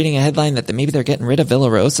 I was reading a headline that maybe they're getting rid of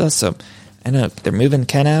Villa Rosa, so I know they're moving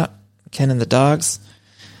Ken out, Ken and the dogs.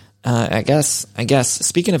 I guess.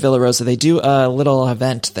 Speaking of Villa Rosa, they do a little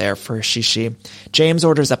event there for Sche-Sche. James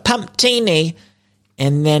orders a pumptini,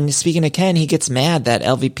 and then speaking of Ken, he gets mad that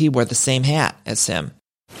LVP wore the same hat as him.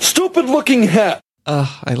 Stupid looking hat.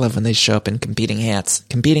 I love when they show up in competing hats.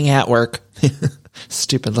 Competing hat work.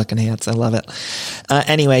 Stupid looking hats. I love it.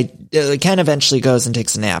 Anyway, Ken eventually goes and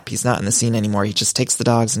takes a nap. He's not in the scene anymore. He just takes the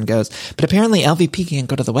dogs and goes. But apparently LVP can't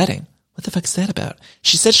go to the wedding. What the fuck is that about?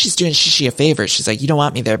 She said she's doing Sche-Sche a favor. She's like, you don't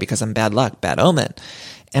want me there because I'm bad luck, bad omen.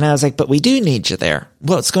 And I was like, but we do need you there.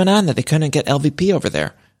 What's going on that they couldn't get LVP over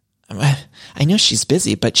there? I know she's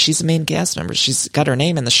busy, but she's a main cast member. She's got her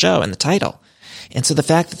name in the show and the title. And so the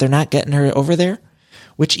fact that they're not getting her over there,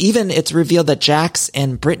 which even it's revealed that Jax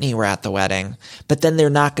and Brittany were at the wedding, but then they're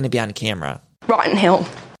not going to be on camera. Rotten hell.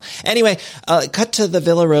 Anyway, cut to the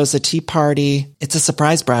Villa Rosa tea party. It's a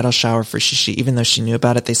surprise bridal shower for Sche-Sche, even though she knew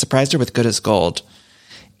about it. They surprised her with Good as Gold.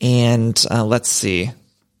 And let's see.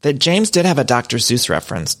 That James did have a Dr. Seuss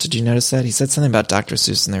reference. Did you notice that? He said something about Dr.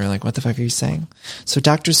 Seuss, and they were like, what the fuck are you saying? So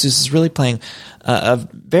Dr. Seuss is really playing a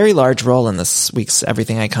very large role in this week's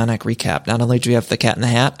Everything Iconic recap. Not only do we have the Cat in the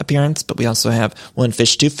Hat appearance, but we also have 1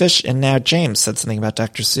 fish, 2 fish, and now James said something about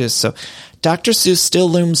Dr. Seuss. So Dr. Seuss still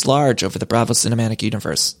looms large over the Bravo cinematic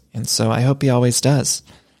universe. And so I hope he always does.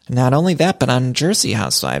 Not only that, but on Jersey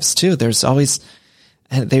Housewives, too. There's always,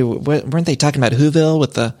 weren't they talking about Whoville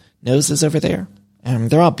with the noses over there?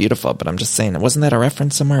 They're all beautiful, but I'm just saying, wasn't that a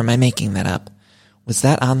reference somewhere? Am I making that up? Was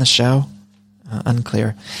that on the show?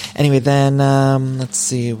 Unclear. Anyway, then, let's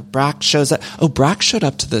see. Brock shows up. Oh, Brock showed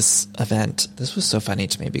up to this event. This was so funny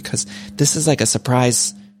to me because this is like a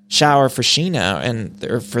surprise shower for Sheena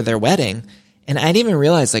or for their wedding. And I didn't even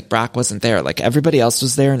realize like Brock wasn't there. Like everybody else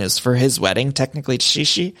was there and it was for his wedding, technically to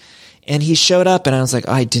Sche-Sche. And he showed up and I was like,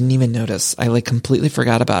 oh, I didn't even notice. I like completely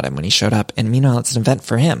forgot about him when he showed up. And meanwhile, it's an event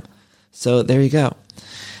for him. So there you go.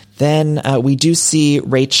 Then we do see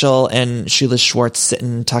Rachel and Shula Schwartz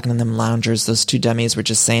sitting, talking to them loungers. Those two dummies were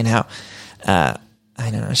just saying how, I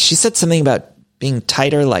don't know. She said something about being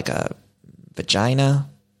tighter like a vagina.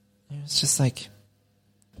 It was just like...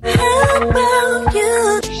 How about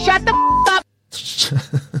you? Shut the up.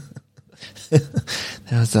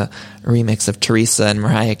 That was a remix of Teresa and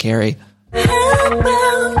Mariah Carey. How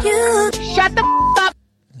about you? Shut the up.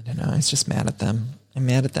 I don't know. I was just mad at them. I'm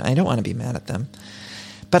mad at them. I don't want to be mad at them.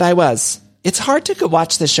 But I was. it's hard to go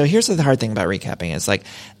watch this show. Here's the hard thing about recapping is like,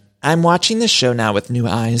 I'm watching this show now with new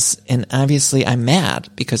eyes, and obviously I'm mad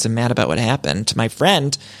because I'm mad about what happened to my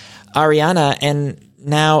friend Ariana, and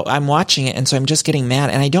now I'm watching it, and so I'm just getting mad,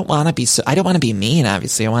 and I don't want to be mean,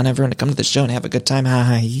 obviously. I want everyone to come to the show and have a good time, ha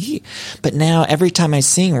ha yee. But now every time I'm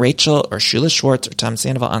seeing Rachel or Shula Schwartz or Tom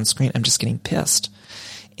Sandoval on screen, I'm just getting pissed.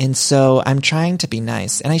 And so I'm trying to be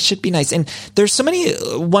nice, and I should be nice. And there's so many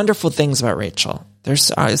wonderful things about Rachel.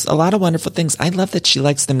 There's a lot of wonderful things. I love that she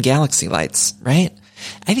likes them galaxy lights, right?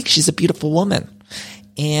 I think she's a beautiful woman.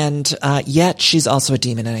 And yet she's also a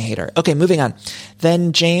demon, and I hate her. Okay, moving on.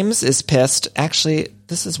 Then James is pissed. Actually,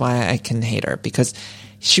 this is why I can hate her, because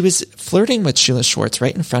she was flirting with Shula Schwartz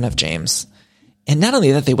right in front of James. And not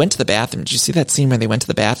only that, they went to the bathroom. Did you see that scene where they went to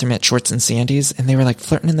the bathroom at Schwartz and Sandy's, and they were like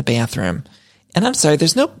flirting in the bathroom? And I'm sorry,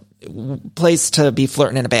 there's no place to be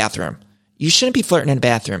flirting in a bathroom. You shouldn't be flirting in a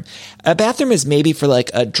bathroom. A bathroom is maybe for like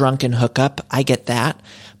a drunken hookup. I get that.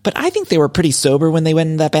 But I think they were pretty sober when they went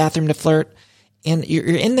in that bathroom to flirt. And you're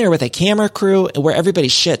in there with a camera crew where everybody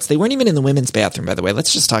shits. They weren't even in the women's bathroom, by the way.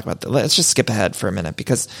 Let's just talk about that. Let's just skip ahead for a minute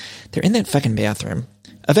because they're in that fucking bathroom.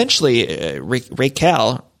 Eventually,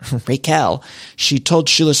 Raquel, she told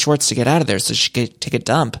Shula Schwartz to get out of there so she could take a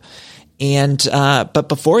dump. And, but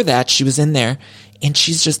before that, she was in there and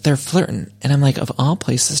she's just there flirting. And I'm like, of all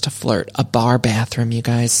places to flirt, a bar bathroom, you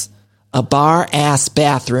guys, a bar ass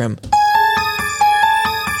bathroom.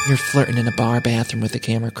 You're flirting in a bar bathroom with the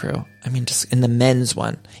camera crew. I mean, just in the men's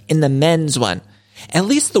one. At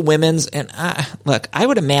least the women's, and look, I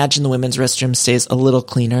would imagine the women's restroom stays a little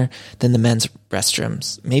cleaner than the men's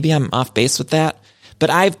restrooms. Maybe I'm off base with that, but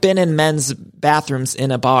I've been in men's bathrooms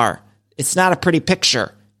in a bar. It's not a pretty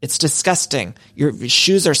picture. It's disgusting. Your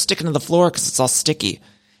shoes are sticking to the floor because it's all sticky.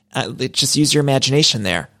 Just use your imagination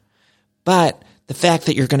there. But the fact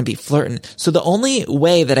that you're going to be flirting. So the only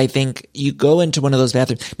way that I think you go into one of those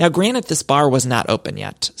bathrooms. Now, granted, this bar was not open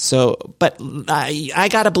yet. So, but I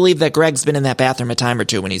got to believe that Greg's been in that bathroom a time or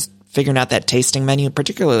two when he's figuring out that tasting menu,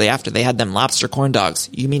 particularly after they had them lobster corn dogs.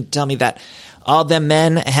 You mean to tell me that all them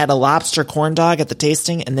men had a lobster corn dog at the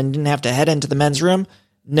tasting and then didn't have to head into the men's room?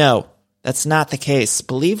 No, that's not the case.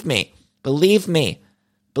 Believe me.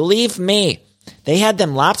 They had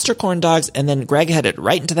them lobster corn dogs, and then Greg headed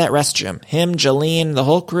right into that restroom. Him, Jolene, the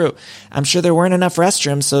whole crew. I'm sure there weren't enough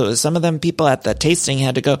restrooms, so some of them people at the tasting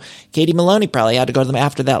had to go. Katie Maloney probably had to go to them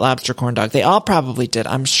after that lobster corn dog. They all probably did.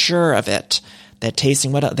 I'm sure of it. That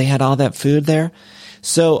tasting, they had all that food there.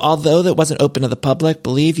 So although that wasn't open to the public,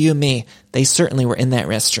 believe you me, they certainly were in that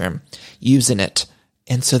restroom using it.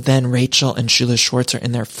 And so then Rachel and Shula Schwartz are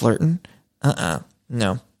in there flirting.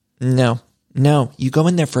 No, you go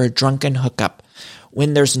in there for a drunken hookup.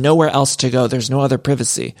 When there's nowhere else to go, there's no other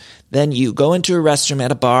privacy. Then you go into a restroom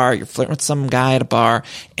at a bar, you're flirting with some guy at a bar,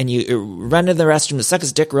 and you run to the restroom to suck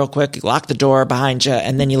his dick real quick, you lock the door behind you,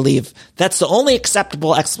 and then you leave. That's the only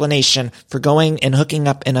acceptable explanation for going and hooking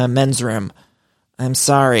up in a men's room. I'm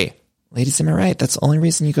sorry. Ladies, am I right? That's the only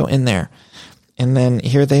reason you go in there. And then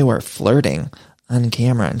here they were flirting on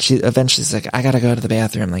camera, and she eventually's like, I gotta go to the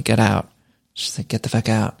bathroom, like, get out. She's like, get the fuck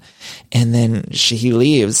out. And then he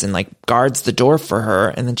leaves and like guards the door for her.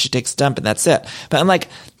 And then she takes a dump and that's it. But I'm like,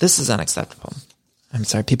 this is unacceptable. I'm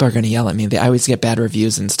sorry. People are going to yell at me. I always get bad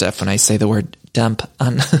reviews and stuff when I say the word dump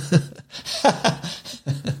on.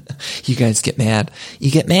 You guys get mad.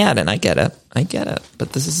 You get mad and I get it.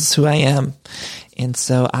 But this is who I am. And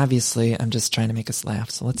so obviously I'm just trying to make us laugh.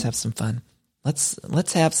 So let's have some fun.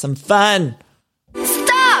 Let's have some fun.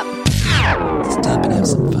 Stop and have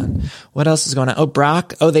some fun. What else is going on? Oh,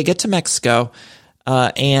 Brock. Oh, they get to Mexico,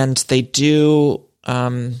 and they do,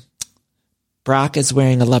 Brock is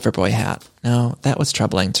wearing a Loverboy hat. Now, that was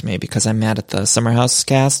troubling to me because I'm mad at the Summer House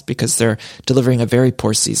cast because they're delivering a very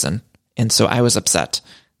poor season. And so I was upset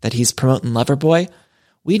that he's promoting Loverboy.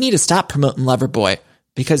 We need to stop promoting Loverboy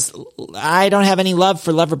because I don't have any love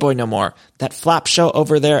for Loverboy no more. That flop show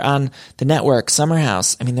over there on the network, Summer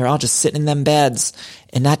House. I mean, they're all just sitting in them beds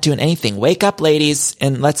and not doing anything. Wake up, ladies,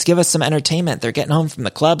 and let's give us some entertainment. They're getting home from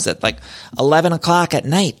the clubs at like 11 o'clock at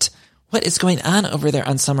night. What is going on over there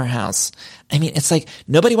on Summer House? I mean, it's like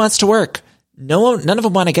nobody wants to work. None of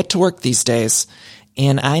them want to get to work these days.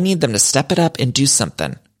 And I need them to step it up and do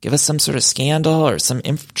something. Give us some sort of scandal or some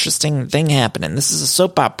interesting thing happening. This is a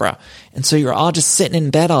soap opera. And so you're all just sitting in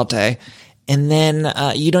bed all day. And then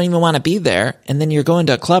you don't even want to be there. And then you're going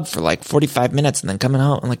to a club for like 45 minutes and then coming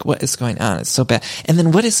home. I'm like, what is going on? It's so bad. And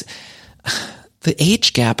then what is the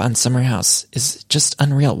age gap on Summer House is just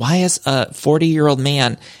unreal. Why is a 40-year-old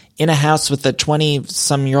man in a house with a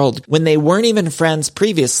 20-some-year-old when they weren't even friends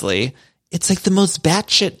previously? it's like the most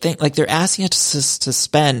batshit thing. Like they're asking us to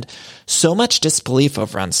spend so much disbelief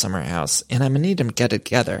over on Summer House, and I'm gonna need them to get it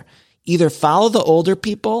together. Either follow the older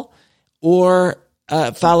people or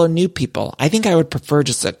follow new people. I think I would prefer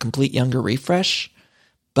just a complete younger refresh,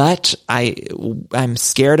 but I'm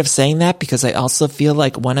scared of saying that because I also feel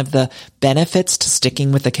like one of the benefits to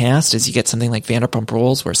sticking with the cast is you get something like Vanderpump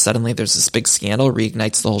Rules where suddenly there's this big scandal,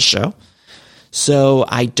 reignites the whole show. So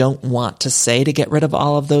I don't want to say to get rid of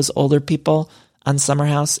all of those older people on Summer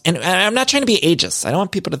House. And I'm not trying to be ageist. I don't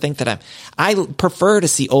want people to think that I prefer to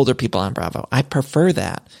see older people on Bravo. I prefer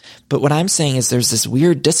that. But what I'm saying is there's this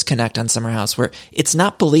weird disconnect on Summer House where it's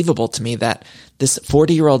not believable to me that this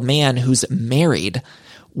 40-year-old man who's married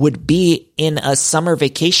would be in a summer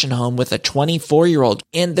vacation home with a 24-year-old.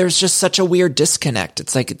 And there's just such a weird disconnect.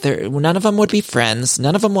 It's like none of them would be friends.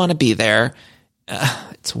 None of them want to be there.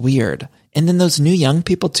 It's weird. And then those new young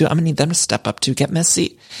people too, I'm going to need them to step up to get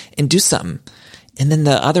messy and do something. And then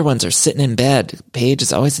the other ones are sitting in bed. Paige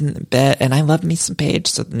is always in bed. And I love me some Paige.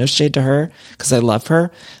 So no shade to her because I love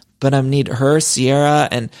her. But I need her, Sierra,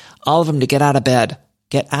 and all of them to get out of bed.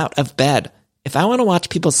 Get out of bed. If I want to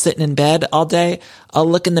watch people sitting in bed all day, I'll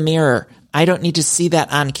look in the mirror. I don't need to see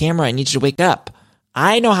that on camera. I need you to wake up.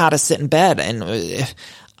 I know how to sit in bed. And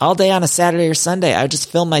all day on a Saturday or Sunday, I would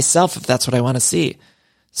just film myself if that's what I want to see.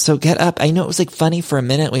 So get up. I know it was like funny for a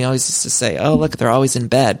minute. We always used to say, oh, look, they're always in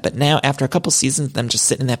bed. But now after a couple seasons of them just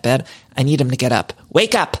sitting in that bed, I need them to get up.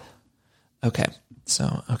 Wake up. Okay.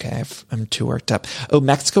 So, okay, I'm too worked up. Oh,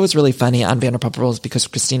 Mexico was really funny on Vanderpump Rules because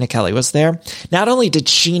Christina Kelly was there. Not only did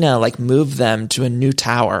Sheena like move them to a new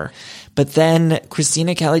tower, but then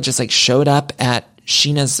Christina Kelly just like showed up at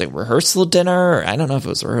Sheena's like, rehearsal dinner. Or I don't know if it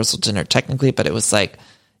was a rehearsal dinner technically, but it was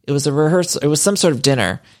a rehearsal. It was some sort of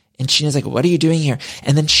dinner. And Sheena's like, what are you doing here?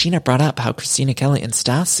 And then Sheena brought up how Christina Kelly and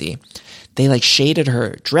Stassi, they like shaded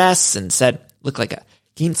her dress and said, look like a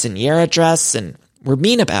quinceañera dress and were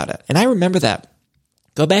mean about it. And I remember that.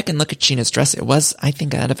 Go back and look at Sheena's dress. It was, I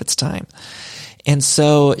think, ahead of its time. And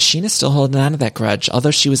so Sheena's still holding on to that grudge.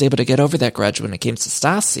 Although she was able to get over that grudge when it came to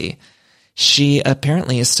Stassi, she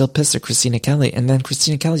apparently is still pissed at Christina Kelly. And then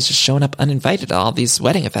Christina Kelly's just showing up uninvited at all these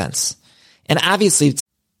wedding events. And obviously,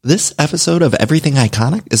 this episode of Everything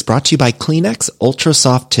Iconic is brought to you by Kleenex Ultra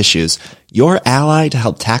Soft Tissues, your ally to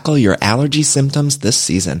help tackle your allergy symptoms this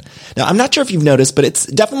season. Now, I'm not sure if you've noticed, but it's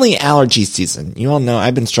definitely allergy season. You all know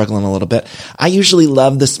I've been struggling a little bit. I usually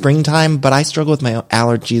love the springtime, but I struggle with my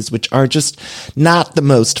allergies, which are just not the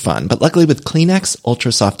most fun. But luckily with Kleenex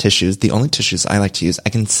Ultra Soft Tissues, the only tissues I like to use, I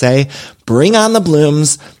can say, bring on the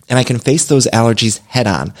blooms, and I can face those allergies head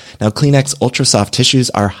on. Now, Kleenex Ultra Soft Tissues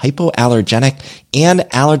are hypoallergenic and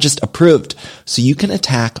allergist approved, so you can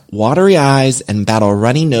attack watery eyes and battle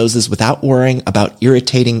runny noses without worrying about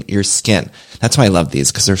irritating your skin. That's why I love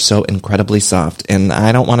these, because they're so incredibly soft, and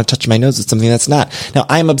I don't want to touch my nose with something that's not. Now,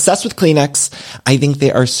 I am obsessed with Kleenex. I think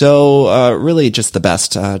they are so really just the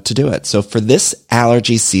best to do it. So for this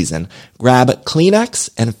allergy season, grab Kleenex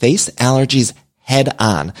and face allergies head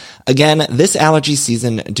on. Again, this allergy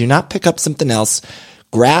season, do not pick up something else.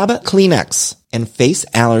 Grab Kleenex and face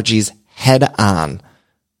allergies head on.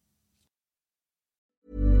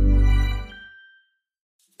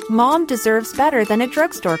 Mom deserves better than a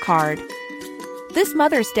drugstore card. This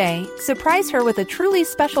Mother's Day, surprise her with a truly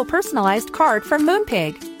special personalized card from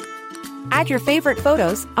Moonpig. Add your favorite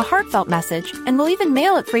photos, a heartfelt message, and we'll even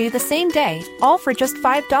mail it for you the same day, all for just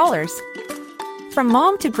 $5. From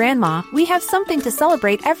mom to grandma, we have something to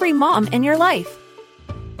celebrate every mom in your life.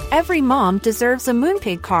 Every mom deserves a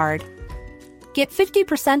Moonpig card. Get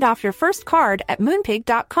 50% off your first card at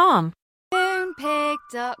moonpig.com.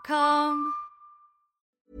 Moonpig.com.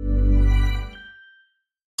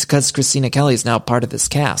 it's because Christina Kelly is now part of this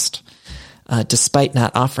cast, despite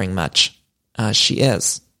not offering much. She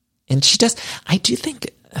is, and she does. I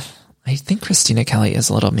think Christina Kelly is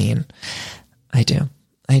a little mean. I do.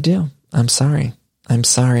 I'm sorry.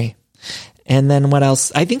 And then what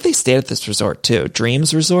else? I think they stayed at this resort too.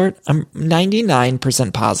 Dreams Resort. I'm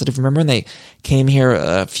 99% positive. Remember when they came here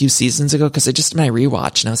a few seasons ago? Because I just did my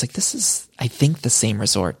rewatch and I was like, this is, I think, the same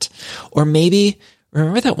resort. Or maybe,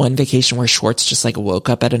 remember that one vacation where Schwartz just like woke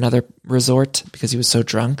up at another resort because he was so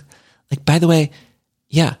drunk? Like, by the way,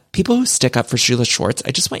 yeah, people who stick up for Sheila Schwartz,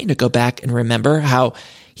 I just want you to go back and remember how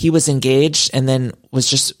he was engaged and then was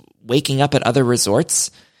just waking up at other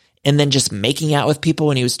resorts and then just making out with people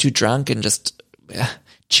when he was too drunk and just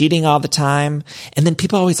cheating all the time. And then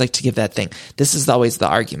people always like to give that thing. This is always the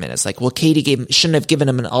argument. It's like, well, Katie shouldn't have given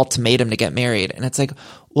him an ultimatum to get married. And it's like,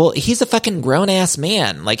 well, he's a fucking grown ass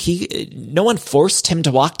man. Like no one forced him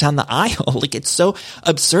to walk down the aisle. Like it's so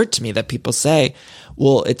absurd to me that people say,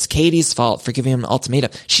 well, it's Katie's fault for giving him an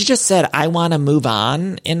ultimatum. She just said, I want to move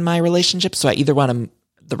on in my relationship. So I either want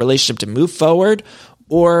the relationship to move forward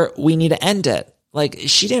or we need to end it. Like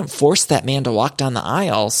she didn't force that man to walk down the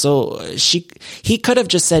aisle. So he could have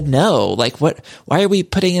just said no. Like why are we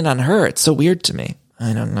putting it on her? It's so weird to me.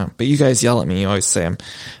 I don't know. But you guys yell at me. You always say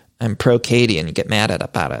I'm pro Katie and you get mad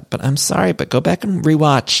about it. But I'm sorry, but go back and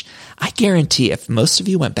rewatch. I guarantee if most of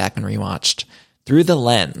you went back and rewatched through the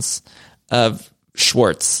lens of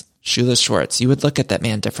Shoeless Schwartz, you would look at that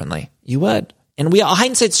man differently. You would. And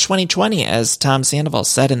hindsight's 2020, as Tom Sandoval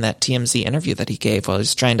said in that TMZ interview that he gave while he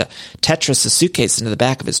was trying to Tetris a suitcase into the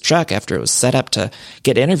back of his truck after it was set up to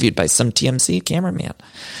get interviewed by some TMZ cameraman.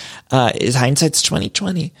 Is hindsight's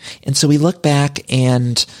 2020. And so we look back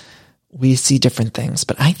and we see different things,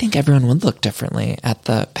 but I think everyone would look differently at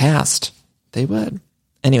the past. They would.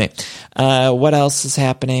 Anyway, what else is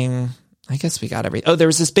happening? I guess we got everything. Oh, there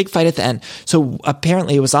was this big fight at the end. So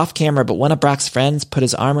apparently it was off camera, but one of Brock's friends put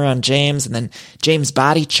his arm around James and then James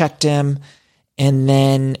body checked him. And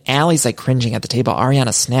then Allie's like cringing at the table.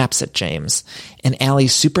 Ariana snaps at James and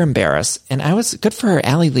Allie's super embarrassed. And I was good for her.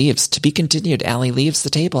 Allie leaves. To be continued. Allie leaves the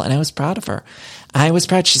table and I was proud of her. I was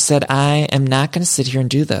proud. She said, I am not going to sit here and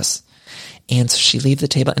do this. And so she leaves the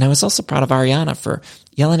table. And I was also proud of Ariana for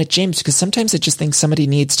yelling at James because sometimes I just think somebody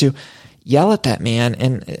needs to yell at that man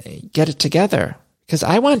and get it together. Because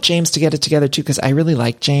I want James to get it together too, because I really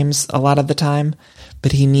like James a lot of the time,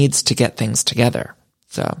 but he needs to get things together.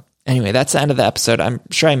 So anyway, that's the end of the episode. I'm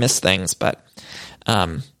sure I missed things, but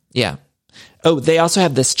yeah. Oh, they also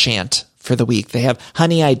have this chant for the week. They have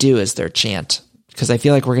Honey, I Do as their chant, because I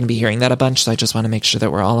feel like we're going to be hearing that a bunch. So I just want to make sure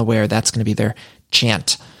that we're all aware that's going to be their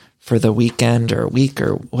chant for the weekend or week,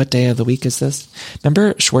 or what day of the week is this?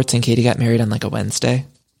 Remember Schwartz and Katie got married on like a Wednesday?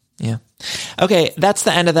 Yeah. Okay, that's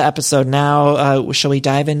the end of the episode. Now, shall we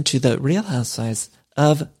dive into the Real Housewives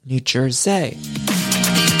of New Jersey?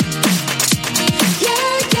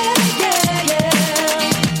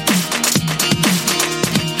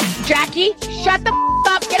 Jackie, shut the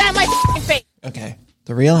up. Get out of my face. Okay.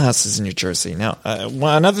 The Real Houses in New Jersey. Now,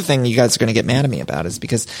 another thing you guys are going to get mad at me about is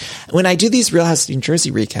because when I do these Real Houses of New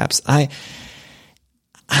Jersey recaps, I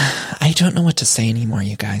don't know what to say anymore,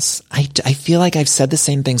 you guys. I feel like I've said the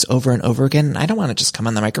same things over and over again, and I don't want to just come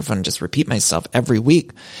on the microphone and just repeat myself every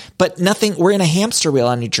week. But we're in a hamster wheel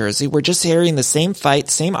on New Jersey. We're just hearing the same fight,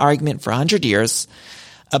 same argument for 100 years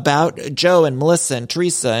about Joe and Melissa and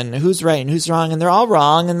Teresa and who's right and who's wrong, and they're all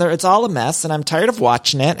wrong, and it's all a mess, and I'm tired of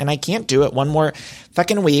watching it, and I can't do it one more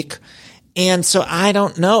fucking week. And so I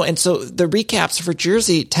don't know. And so the recaps for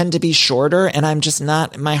Jersey tend to be shorter, and I'm just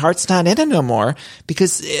my heart's not in it no more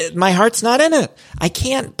because my heart's not in it. I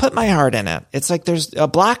can't put my heart in it. It's like there's a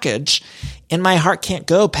blockage and my heart can't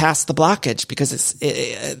go past the blockage because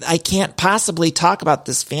I can't possibly talk about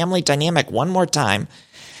this family dynamic one more time.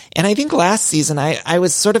 And I think last season I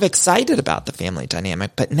was sort of excited about the family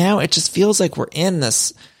dynamic, but now it just feels like we're in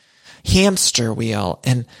this hamster wheel,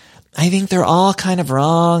 and I think they're all kind of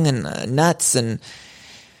wrong and nuts, and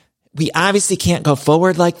we obviously can't go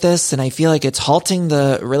forward like this, and I feel like it's halting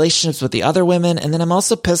the relationships with the other women. And then I'm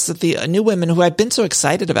also pissed at the new women who I've been so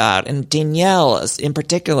excited about, and Danielle in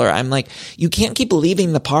particular. I'm like, you can't keep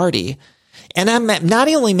leaving the party. And I'm not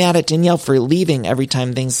only mad at Danielle for leaving every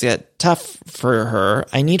time things get tough for her.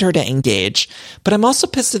 I need her to engage. But I'm also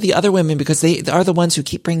pissed at the other women because they are the ones who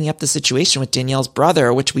keep bringing up the situation with Danielle's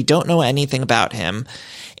brother, which we don't know anything about him.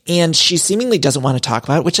 And she seemingly doesn't want to talk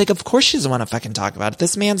about it, which, like, of course she doesn't want to fucking talk about it.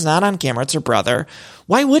 This man's not on camera. It's her brother.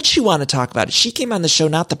 Why would she want to talk about it? She came on the show,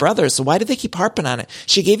 not the brother. So why do they keep harping on it?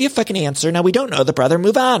 She gave you a fucking answer. Now we don't know the brother.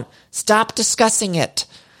 Move on. Stop discussing it.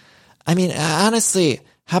 I mean, honestly,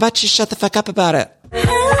 how about you shut the fuck up about it?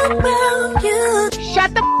 How about you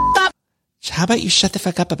shut the up? How about you shut the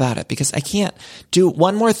fuck up about it? Because I can't do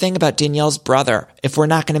one more thing about Danielle's brother if we're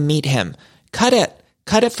not going to meet him. Cut it.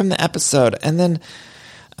 Cut it from the episode. And then,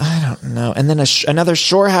 I don't know. And then another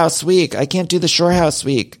Shore House week. I can't do the Shore House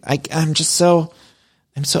week. I'm so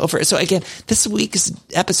over it. So again, this week's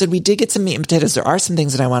episode, we did get some meat and potatoes. There are some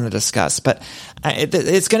things that I want to discuss, but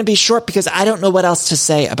it's going to be short because I don't know what else to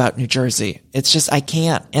say about New Jersey. It's just, I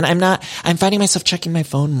can't. And I'm finding myself checking my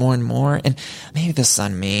phone more and more, and maybe this is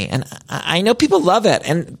on me. And I know people love it,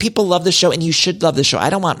 and people love the show, and you should love the show. I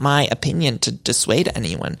don't want my opinion to dissuade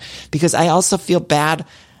anyone because I also feel bad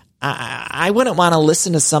I wouldn't want to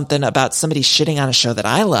listen to something about somebody shitting on a show that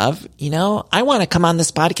I love. I want to come on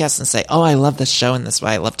this podcast and say, oh, I love this show and this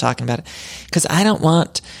way I love talking about it. Because I don't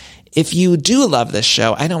want, if you do love this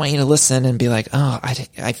show, I don't want you to listen and be like, oh,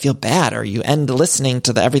 I feel bad. Or you end listening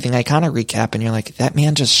to the Everything Iconic recap and you're like, that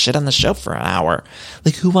man just shit on the show for an hour.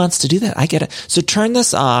 Like, who wants to do that? I get it. So turn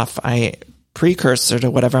this off. Precursor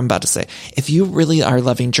to whatever I'm about to say. If you really are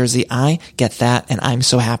loving Jersey, I get that, and I'm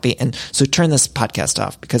so happy. And so turn this podcast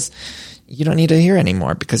off because you don't need to hear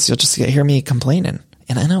anymore because you'll just hear me complaining.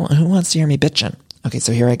 And I know who wants to hear me bitching. Okay,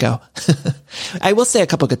 so here I go. I will say a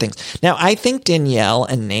couple good things. Now, I think Danielle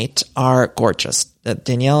and Nate are gorgeous.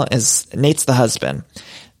 Nate's the husband.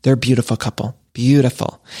 They're a beautiful couple.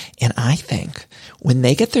 Beautiful. And I think when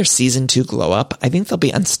they get their season 2 glow up, I think they'll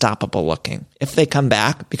be unstoppable looking if they come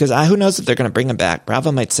back, because who knows if they're going to bring them back.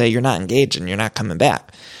 Bravo might say you're not engaged and you're not coming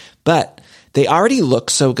back, but they already look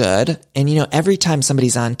so good. And every time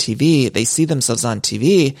somebody's on TV, they see themselves on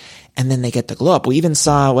TV and then they get the glow up. We even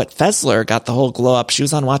saw what Fessler got the whole glow up. She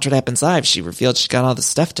was on Watch What Happens Live. She revealed she got all this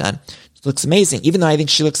stuff done. She looks amazing, even though I think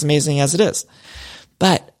she looks amazing as it is.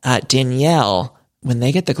 But Danielle, when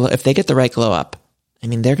they get the glow, if they get the right glow up, I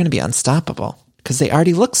mean, they're going to be unstoppable because they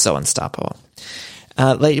already look so unstoppable.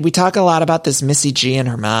 We talk a lot about this Missy G and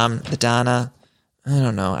her mom, the Donna. I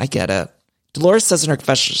don't know. I get it. Dolores says in her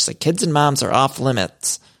confession, she's like, kids and moms are off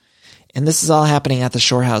limits. And this is all happening at the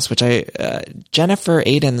Shore House, Jennifer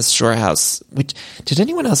Aydin's Shore House, did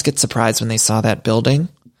anyone else get surprised when they saw that building?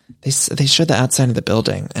 They showed the outside of the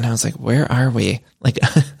building and I was like, where are we? Like,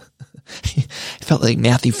 I felt like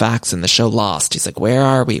Matthew Fox in the show Lost. He's like, where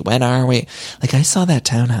are we? When are we? Like, I saw that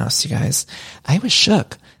townhouse, you guys. I was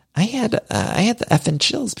shook. I had the effing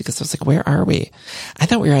chills because I was like, where are we? I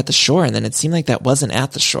thought we were at the shore, and then it seemed like that wasn't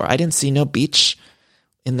at the shore. I didn't see no beach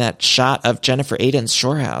in that shot of Jennifer Aydin's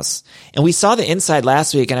Shore House. And we saw the inside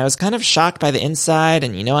last week, and I was kind of shocked by the inside.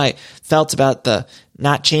 And, I felt about the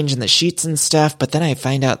not changing the sheets and stuff. But then I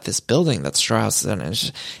find out this building that's Shore House, and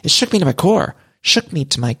it shook me to my core. Shook me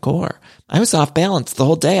to my core. I was off balance the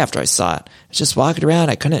whole day after I saw it. I was just walking around.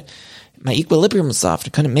 My equilibrium was off. I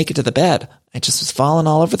couldn't make it to the bed. I just was falling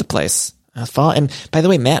all over the place. And by the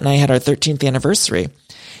way, Matt and I had our 13th anniversary.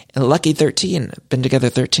 Lucky 13. Been together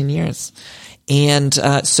 13 years. And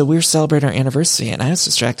so we were celebrating our anniversary, and I was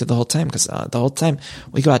distracted the whole time because the whole time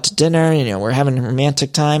we go out to dinner, and, we're having a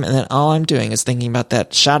romantic time, and then all I'm doing is thinking about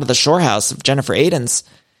that shot of the Shore House of Jennifer Aydin's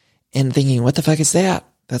and thinking, what the fuck is that?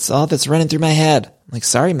 That's all that's running through my head. I'm like,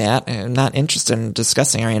 sorry, Matt, I'm not interested in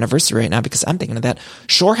discussing our anniversary right now because I'm thinking of that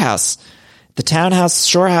Shore House, the townhouse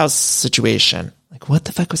Shore House situation. Like, what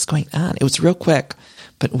the fuck was going on? It was real quick,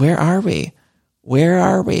 but where are we? Where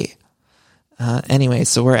are we? Anyway,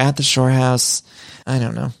 so we're at the Shore House. I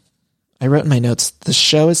don't know. I wrote in my notes, the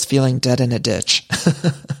show is feeling dead in a ditch.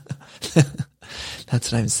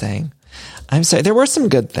 That's what I'm saying. I'm sorry. There were some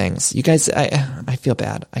good things. You guys, I feel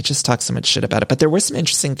bad. I just talked so much shit about it, but there were some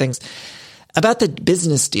interesting things about the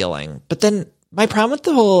business dealing. But then my problem with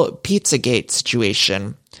the whole Pizzagate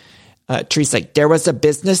situation, Teresa's like, there was a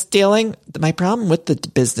business dealing. My problem with the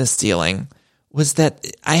business dealing was that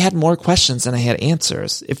I had more questions than I had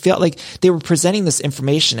answers. It felt like they were presenting this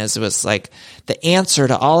information as it was like the answer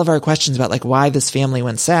to all of our questions about like why this family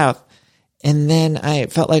went south. And then I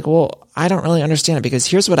felt like, well, I don't really understand it because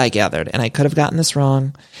here's what I gathered, and I could have gotten this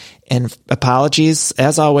wrong. And apologies,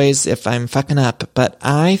 as always, if I'm fucking up. But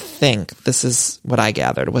I think this is what I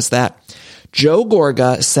gathered was that Joe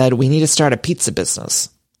Gorga said we need to start a pizza business.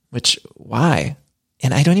 Which, why?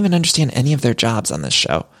 And I don't even understand any of their jobs on this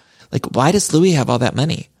show. Like, why does Louis have all that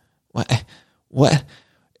money? What?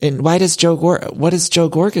 And why does what does Joe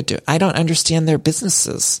Gorga do? I don't understand their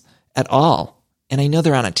businesses at all. And I know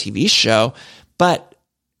they're on a TV show, but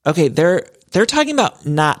okay, they're talking about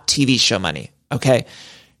not TV show money. Okay.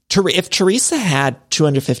 If Teresa had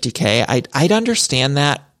 $250K, I'd understand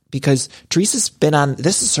that because Teresa's been on,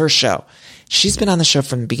 this is her show. She's been on the show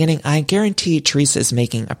from the beginning. I guarantee Teresa is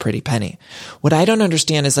making a pretty penny. What I don't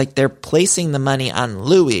understand is like they're placing the money on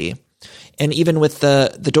Louis. And even with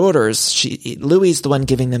the daughters, Louis is the one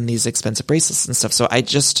giving them these expensive bracelets and stuff. So I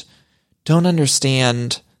just don't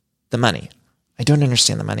understand the money. I don't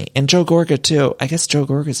understand the money. And Joe Gorga too. I guess Joe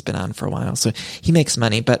Gorga's been on for a while, so he makes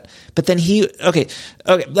money. But then okay,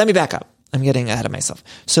 let me back up. I'm getting ahead of myself.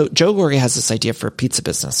 So Joe Gorga has this idea for a pizza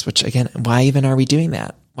business, which again, why even are we doing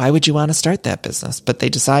that? Why would you want to start that business? But he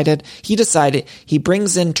decided, he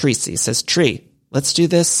brings in Teresa. He says, Tree, let's do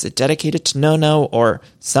this. It's dedicated to No-No or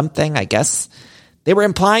something, I guess. They were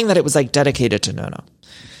implying that it was like dedicated to No-No.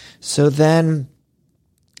 So then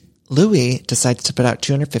Louis decides to put out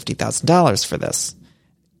 $250,000 for this.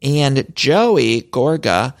 And Joey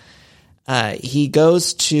Gorga, he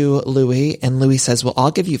goes to Louis, and Louis says, well,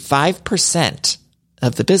 I'll give you 5%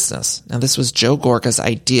 of the business. Now, this was Joe Gorga's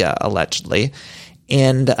idea, allegedly.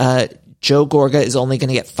 And Joe Gorga is only going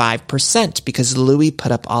to get 5% because Louis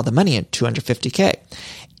put up all the money in $250K.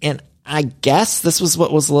 And I guess this was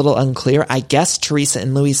what was a little unclear. I guess Teresa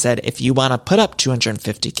and Louis said, if you want to put up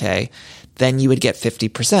 $250K, then you would get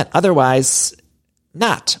 50%. Otherwise,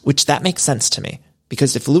 not, which that makes sense to me.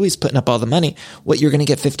 Because if Louis is putting up all the money, what you're going to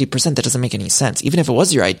get 50%, that doesn't make any sense. Even if it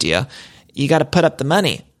was your idea, you got to put up the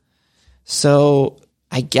money. So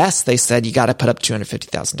I guess they said you got to put up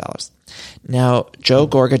 $250,000. Now, Joe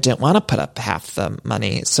Gorga didn't want to put up half the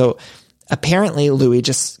money. So apparently Louis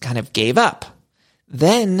just kind of gave up.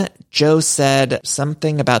 Then Joe said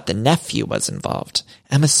something about the nephew was involved.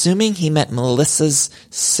 I'm assuming he meant Melissa's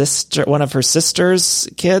sister, one of her sister's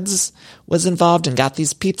kids was involved and got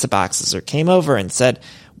these pizza boxes, or came over and said,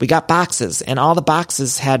 we got boxes. And all the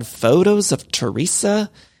boxes had photos of Teresa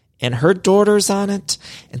and her daughters on it.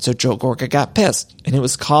 And so Joe Gorga got pissed, and it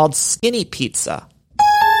was called Skinny Pizza.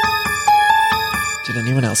 Did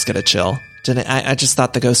anyone else get a chill? I just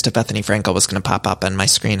thought the ghost of Bethany Frankel was going to pop up on my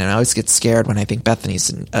screen, and I always get scared when I think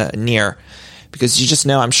Bethany's near, because you just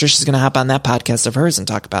know, I'm sure she's going to hop on that podcast of hers and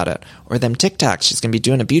talk about it, or them TikToks. She's going to be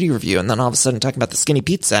doing a beauty review, and then all of a sudden talking about the skinny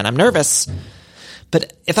pizza, and I'm nervous.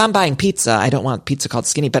 But if I'm buying pizza, I don't want pizza called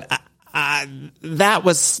skinny. But that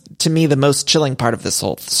was, to me, the most chilling part of this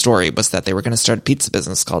whole story, was that they were going to start a pizza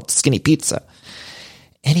business called Skinny Pizza.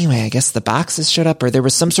 Anyway, I guess the boxes showed up, or there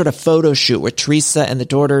was some sort of photo shoot with Teresa and the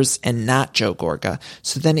daughters and not Joe Gorga.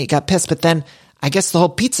 So then he got pissed. But then I guess the whole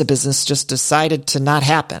pizza business just decided to not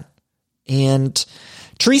happen. And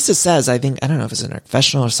Teresa says, I don't know if it's in her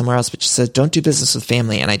confessional or somewhere else, but she says, don't do business with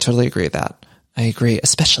family. And I totally agree with that. I agree,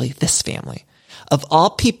 especially this family. Of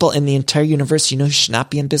all people in the entire universe, you know who should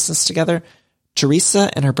not be in business together?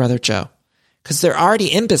 Teresa and her brother Joe. Because they're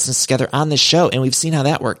already in business together on this show, and we've seen how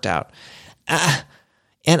that worked out.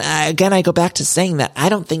 Again, I go back to saying that I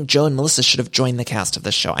don't think Joe and Melissa should have joined the cast of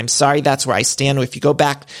the show. I'm sorry, that's where I stand. If you go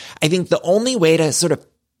back, I think the only way to sort of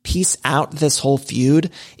piece out this whole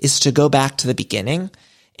feud is to go back to the beginning.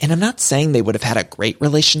 And I'm not saying they would have had a great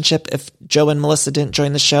relationship if Joe and Melissa didn't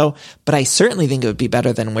join the show, but I certainly think it would be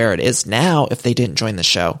better than where it is now if they didn't join the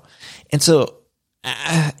show. And so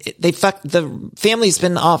the family's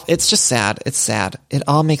been off. It's just sad. It's sad. It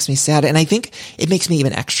all makes me sad. And I think it makes me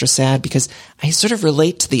even extra sad because I sort of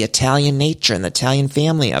relate to the Italian nature and the Italian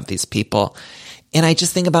family of these people. And I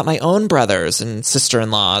just think about my own brothers and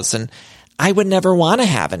sister-in-laws, and I would never want to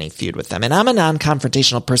have any feud with them. And I'm a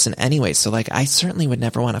non-confrontational person anyway. So I certainly would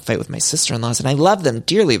never want to fight with my sister-in-laws, and I love them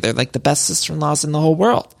dearly. They're like the best sister-in-laws in the whole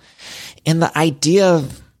world. And the idea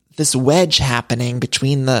of this wedge happening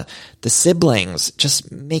between the siblings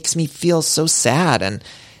just makes me feel so sad.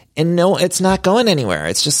 And no, it's not going anywhere.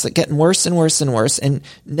 It's just getting worse and worse and worse. And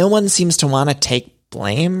no one seems to want to take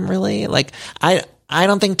blame, really. I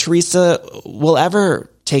don't think Teresa will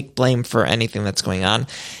ever take blame for anything that's going on.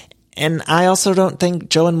 And I also don't think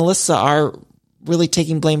Joe and Melissa are really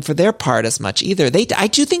taking blame for their part as much either. I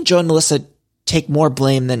do think Joe and Melissa take more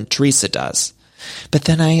blame than Teresa does. But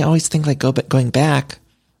then I always think going back,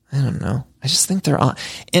 I don't know. I just think they're all,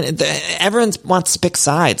 and everyone wants to pick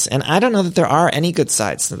sides, and I don't know that there are any good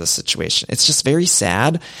sides to this situation. It's just very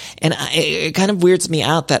sad, and it kind of weirds me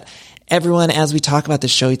out that everyone, as we talk about the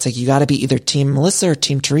show, it's like you got to be either Team Melissa or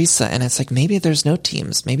Team Teresa, and it's like maybe there's no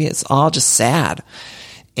teams. Maybe it's all just sad,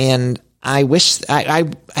 and I wish I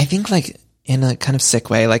think in a kind of sick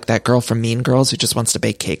way, like that girl from Mean Girls who just wants to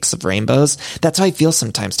bake cakes of rainbows. That's how I feel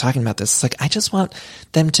sometimes talking about this. It's I just want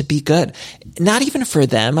them to be good. Not even for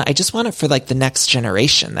them. I just want it for the next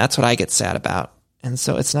generation. That's what I get sad about. And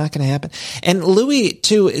so it's not going to happen. And Louis,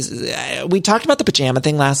 too, we talked about the pajama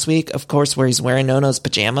thing last week, of course, where he's wearing Nono's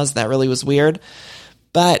pajamas. That really was weird.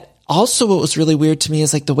 But also what was really weird to me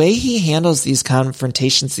is the way he handles these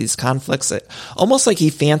confrontations, these conflicts, almost like he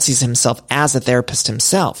fancies himself as a therapist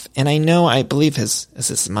himself. And I believe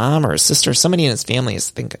his mom or his sister, somebody in his family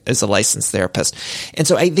is a licensed therapist. And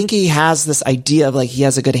so I think he has this idea of he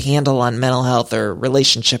has a good handle on mental health or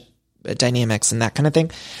relationship dynamics and that kind of thing.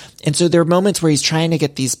 And so there are moments where he's trying to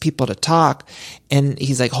get these people to talk, and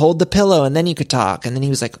he's hold the pillow and then you could talk. And then he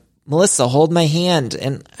was Melissa, hold my hand.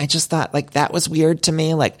 And I just thought that was weird to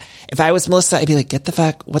me. If I was Melissa, I'd be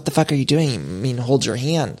what the fuck are you doing? I mean, hold your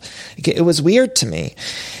hand. It was weird to me.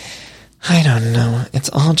 I don't know.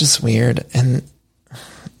 It's all just weird. And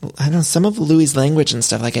I don't know, some of Louis' language and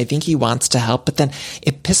stuff, I think he wants to help, but then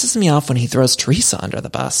it pisses me off when he throws Teresa under the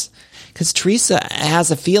bus. Because Teresa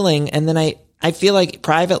has a feeling, and then I I feel like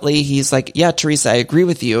privately he's like, yeah, Teresa, I agree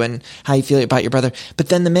with you and how you feel about your brother. But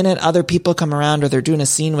then the minute other people come around or they're doing a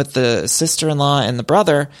scene with the sister-in-law and the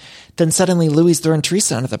brother, then suddenly Louis throwing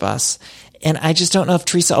Teresa under the bus. And I just don't know if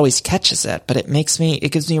Teresa always catches it, but it gives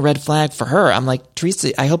me a red flag for her. I'm like,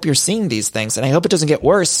 Teresa, I hope you're seeing these things and I hope it doesn't get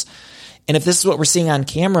worse. And if this is what we're seeing on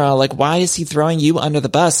camera, like, why is he throwing you under the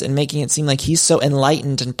bus and making it seem like he's so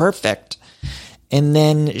enlightened and perfect? And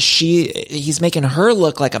then he's making her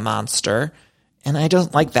look like a monster. And I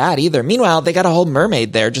don't like that either. Meanwhile, they got a whole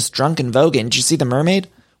mermaid there just drunk and voguing. Did you see the mermaid?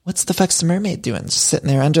 What's the fuck's the mermaid doing? Just sitting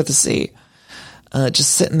there under the sea.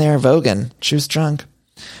 Just sitting there voguing. She was drunk.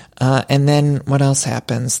 And then what else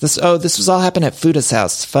happens? This was all happened at Fuda's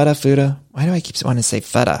house. Fuda. Why do I keep wanting to say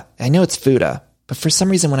Fuda? I know it's Fuda, but for some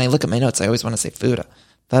reason when I look at my notes, I always want to say Fuda.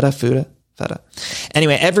 Fuda.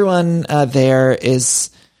 Anyway, everyone there is,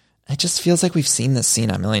 it just feels like we've seen this scene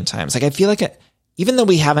a million times. Like I feel like even though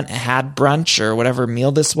we haven't had brunch or whatever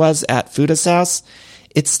meal this was at Fuda's house,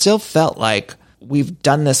 it still felt like we've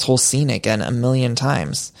done this whole scene again a million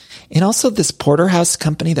times. And also this porterhouse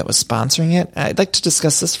company that was sponsoring it, I'd like to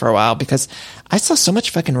discuss this for a while because I saw so much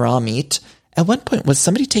fucking raw meat. At one point, was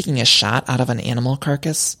somebody taking a shot out of an animal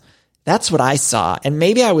carcass? That's what I saw. And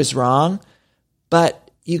maybe I was wrong,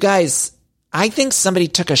 but you guys, I think somebody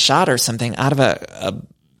took a shot or something out of a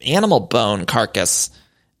animal bone carcass.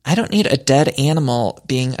 I don't need a dead animal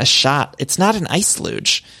being a shot. It's not an ice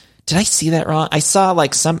luge. Did I see that wrong? I saw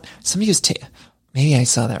like somebody was maybe I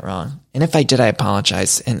saw that wrong. And if I did, I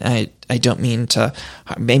apologize. And I don't mean to,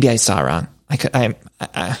 maybe I saw it wrong. I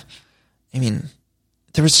mean,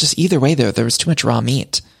 there was just either way there was too much raw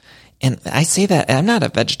meat. And I say that, I'm not a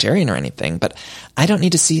vegetarian or anything, but I don't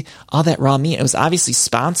need to see all that raw meat. It was obviously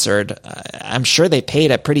sponsored. I'm sure they paid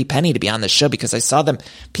a pretty penny to be on the show because I saw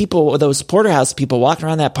those porterhouse people walking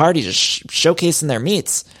around that party just showcasing their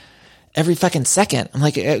meats every fucking second. I'm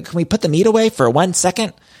like, can we put the meat away for 1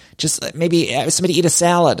 second? Just maybe somebody eat a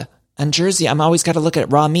salad. On Jersey, I'm always got to look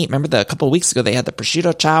at raw meat. Remember a couple of weeks ago, they had the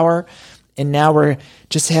prosciutto tower, and now we're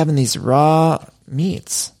just having these raw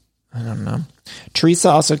meats. I don't know. Teresa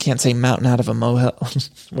also can't say mountain out of a molehill.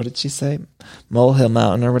 What did she say? Molehill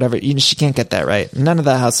mountain or whatever. She can't get that right. None of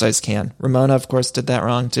the housewives can. Ramona, of course, did that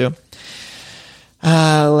wrong too.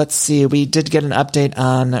 Let's see. We did get an update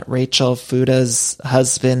on Rachel Fuda's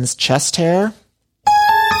husband's chest hair.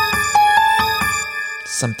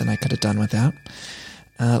 Something I could have done without.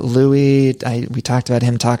 Louis, we talked about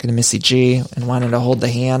him talking to Missy G and wanting to hold the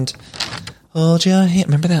hand. Hold your hand.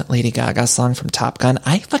 Remember that Lady Gaga song from Top Gun?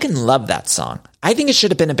 I fucking love that song. I think it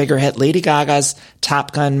should have been a bigger hit. Lady Gaga's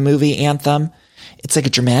Top Gun movie anthem. It's like a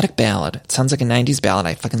dramatic ballad. It sounds like a 90s ballad.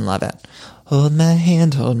 I fucking love it. Hold my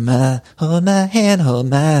hand, hold my hand, hold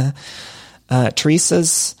my.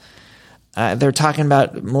 Teresa's, they're talking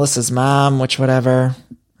about Melissa's mom, which whatever.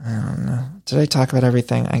 I don't know. Did I talk about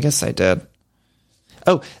everything? I guess I did.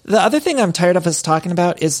 Oh, the other thing I'm tired of us talking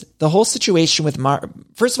about is the whole situation with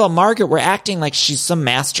first of all, Margaret, we're acting like she's some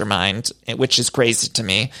mastermind, which is crazy to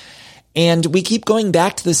me. And we keep going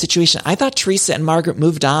back to the situation. I thought Teresa and Margaret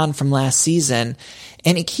moved on from last season,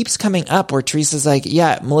 and it keeps coming up where Teresa's like,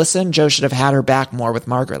 yeah, Melissa and Joe should have had her back more with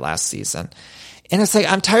Margaret last season. And it's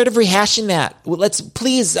like, I'm tired of rehashing that.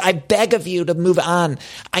 Please, I beg of you to move on.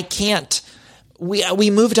 I can't. We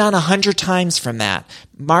moved on 100 times from that.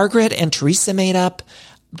 Margaret and Teresa made up.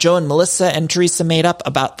 Joe and Melissa and Teresa made up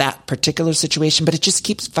about that particular situation, but it just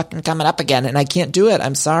keeps fucking coming up again, and I can't do it.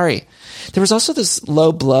 I'm sorry. There was also this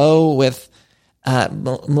low blow with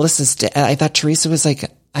Melissa's dad. I thought Teresa was like,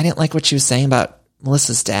 I didn't like what she was saying about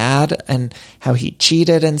Melissa's dad and how he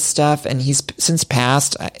cheated and stuff, and he's since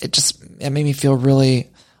passed. It made me feel really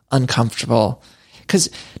uncomfortable. Because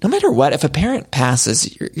no matter what, if a parent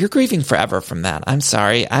passes, you're grieving forever from that. I'm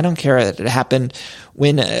sorry. I don't care if it happened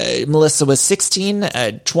when Melissa was 16,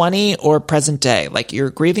 20, or present day. Like, you're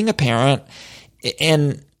grieving a parent,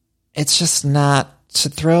 and it's just not to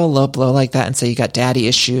throw a low blow like that and say you got daddy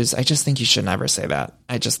issues. I just think you should never say that.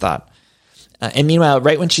 I just thought. And meanwhile,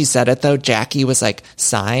 right when she said it, though, Jackie was like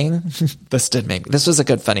sighing. This was a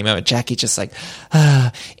good funny moment. Jackie just like,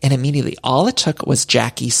 and immediately all it took was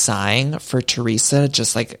Jackie sighing for Teresa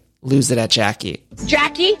just like lose it at Jackie.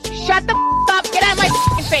 Jackie, shut the up. Get out of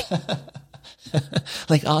my face.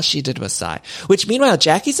 Like, all she did was sigh. Which, meanwhile,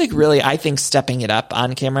 Jackie's like really, I think, stepping it up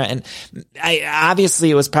on camera. And obviously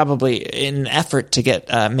it was probably an effort to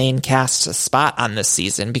get main cast a spot on this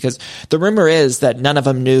season, because the rumor is that none of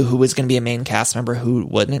them knew who was going to be a main cast member, who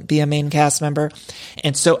wouldn't be a main cast member.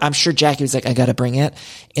 And so I'm sure Jackie was like, I got to bring it.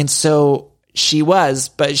 And so she was,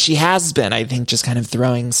 but she has been, I think, just kind of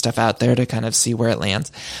throwing stuff out there to kind of see where it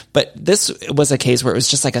lands. But this was a case where it was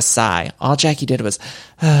just like a sigh. All Jackie did was,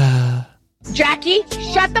 Jackie,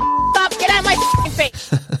 shut the up. Get out of my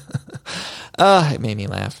face. it made me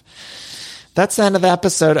laugh. That's the end of the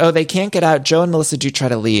episode. Oh, they can't get out. Joe and Melissa do try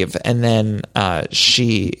to leave, and then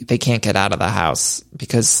they can't get out of the house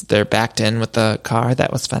because they're backed in with the car.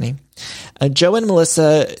 That was funny. Joe and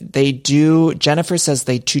Melissa, Jennifer says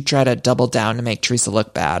they do try to double down to make Teresa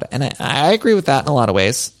look bad. And I agree with that in a lot of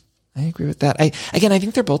ways. I agree with that. I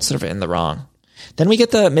think they're both sort of in the wrong. Then we get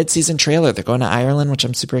the mid-season trailer. They're going to Ireland, which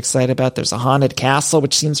I'm super excited about. There's a haunted castle,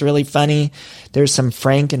 which seems really funny. There's some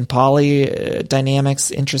Frank and Polly dynamics,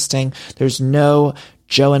 interesting. There's no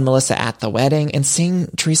Joe and Melissa at the wedding, and seeing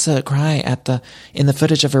Teresa cry in the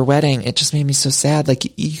footage of her wedding, it just made me so sad. Like,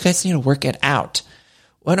 you guys need to work it out.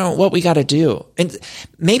 What we got to do. And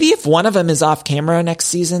maybe if one of them is off camera next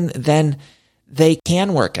season, then they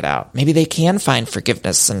can work it out. Maybe they can find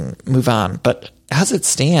forgiveness and move on. But as it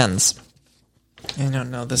stands, I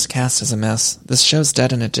don't know. This cast is a mess. This show's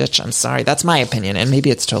dead in a ditch. I'm sorry. That's my opinion. And maybe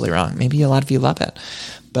it's totally wrong. Maybe a lot of you love it,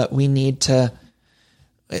 but we need to,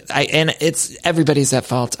 and it's everybody's at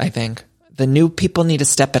fault. I think the new people need to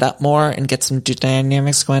step it up more and get some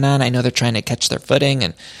dynamics going on. I know they're trying to catch their footing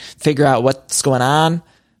and figure out what's going on,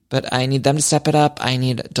 but I need them to step it up. I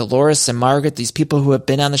need Dolores and Margaret, these people who have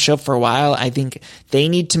been on the show for a while. I think they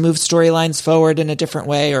need to move storylines forward in a different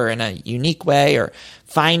way or in a unique way or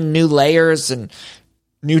find new layers and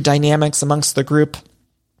new dynamics amongst the group.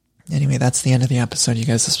 Anyway, that's the end of the episode, you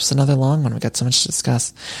guys. This was another long one. We got so much to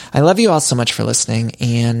discuss. I love you all so much for listening.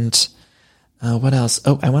 And what else?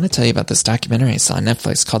 Oh, I want to tell you about this documentary I saw on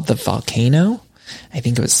Netflix called The Volcano. I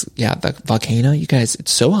think it was, The Volcano. You guys,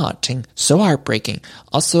 it's so haunting, so heartbreaking,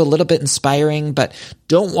 also a little bit inspiring, but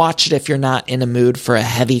don't watch it if you're not in a mood for a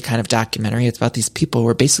heavy kind of documentary. It's about these people who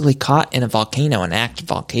were basically caught in a volcano, an active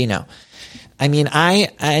volcano. I mean,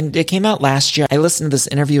 and it came out last year. I listened to this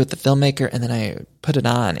interview with the filmmaker and then I put it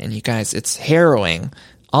on, and you guys, it's harrowing.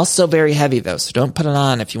 Also very heavy though, so don't put it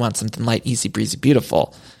on if you want something light, easy breezy,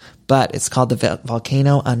 beautiful. But it's called The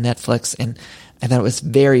Volcano on Netflix, and I thought it was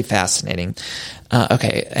very fascinating.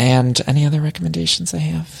 Okay, and any other recommendations I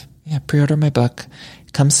have? Yeah, pre-order my book.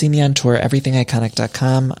 Come see me on tour,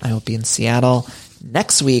 everythingiconic.com. I will be in Seattle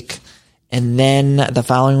next week. And then the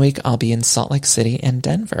following week, I'll be in Salt Lake City and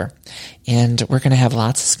Denver. And we're going to have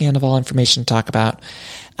lots of Scandival information to talk about.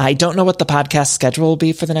 I don't know what the podcast schedule will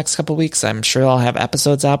be for the next couple of weeks. I'm sure I'll have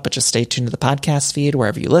episodes out, but just stay tuned to the podcast feed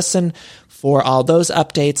wherever you listen for all those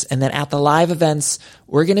updates. And then at the live events,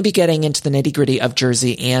 we're going to be getting into the nitty-gritty of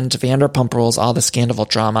Jersey and Vanderpump Rules, all the Scandival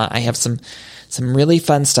drama. I have some really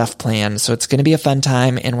fun stuff planned, so it's going to be a fun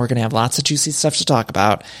time, and we're going to have lots of juicy stuff to talk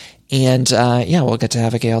about. And we'll get to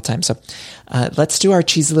have a gay old time. So let's do our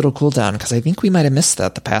cheesy little cool down, because I think we might have missed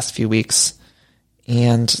that the past few weeks.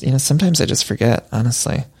 And, sometimes I just forget,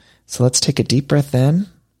 honestly. So let's take a deep breath in.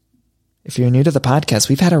 If you're new to the podcast,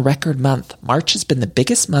 we've had a record month. March has been the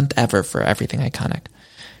biggest month ever for Everything Iconic.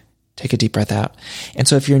 Take a deep breath out. And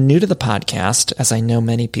so if you're new to the podcast, as I know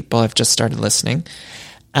many people have just started listening,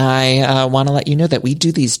 I want to let you know that we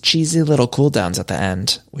do these cheesy little cool downs at the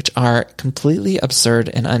end, which are completely absurd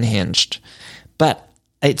and unhinged. But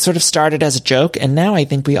it sort of started as a joke, and now I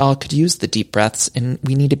think we all could use the deep breaths, and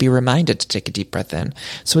we need to be reminded to take a deep breath in.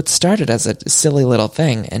 So it started as a silly little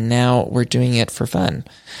thing, and now we're doing it for fun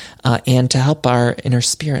and to help our inner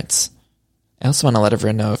spirits. I also want to let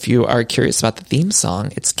everyone know, if you are curious about the theme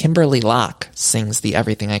song, it's Kimberly Locke sings the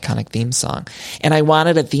Everything Iconic theme song. And I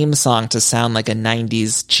wanted a theme song to sound like a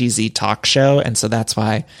 90s cheesy talk show, and so that's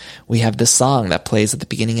why we have this song that plays at the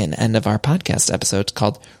beginning and end of our podcast episode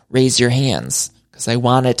called Raise Your Hands, because I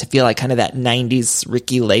want it to feel like kind of that 90s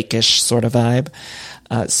Ricky Lake-ish sort of vibe.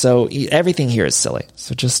 So everything here is silly.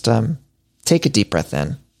 So just take a deep breath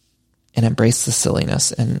in and embrace the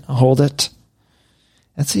silliness and hold it.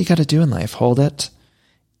 That's what you got to do in life. Hold it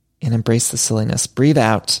and embrace the silliness. Breathe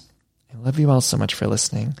out. I love you all so much for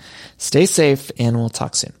listening. Stay safe, and we'll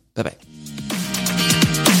talk soon. Bye-bye.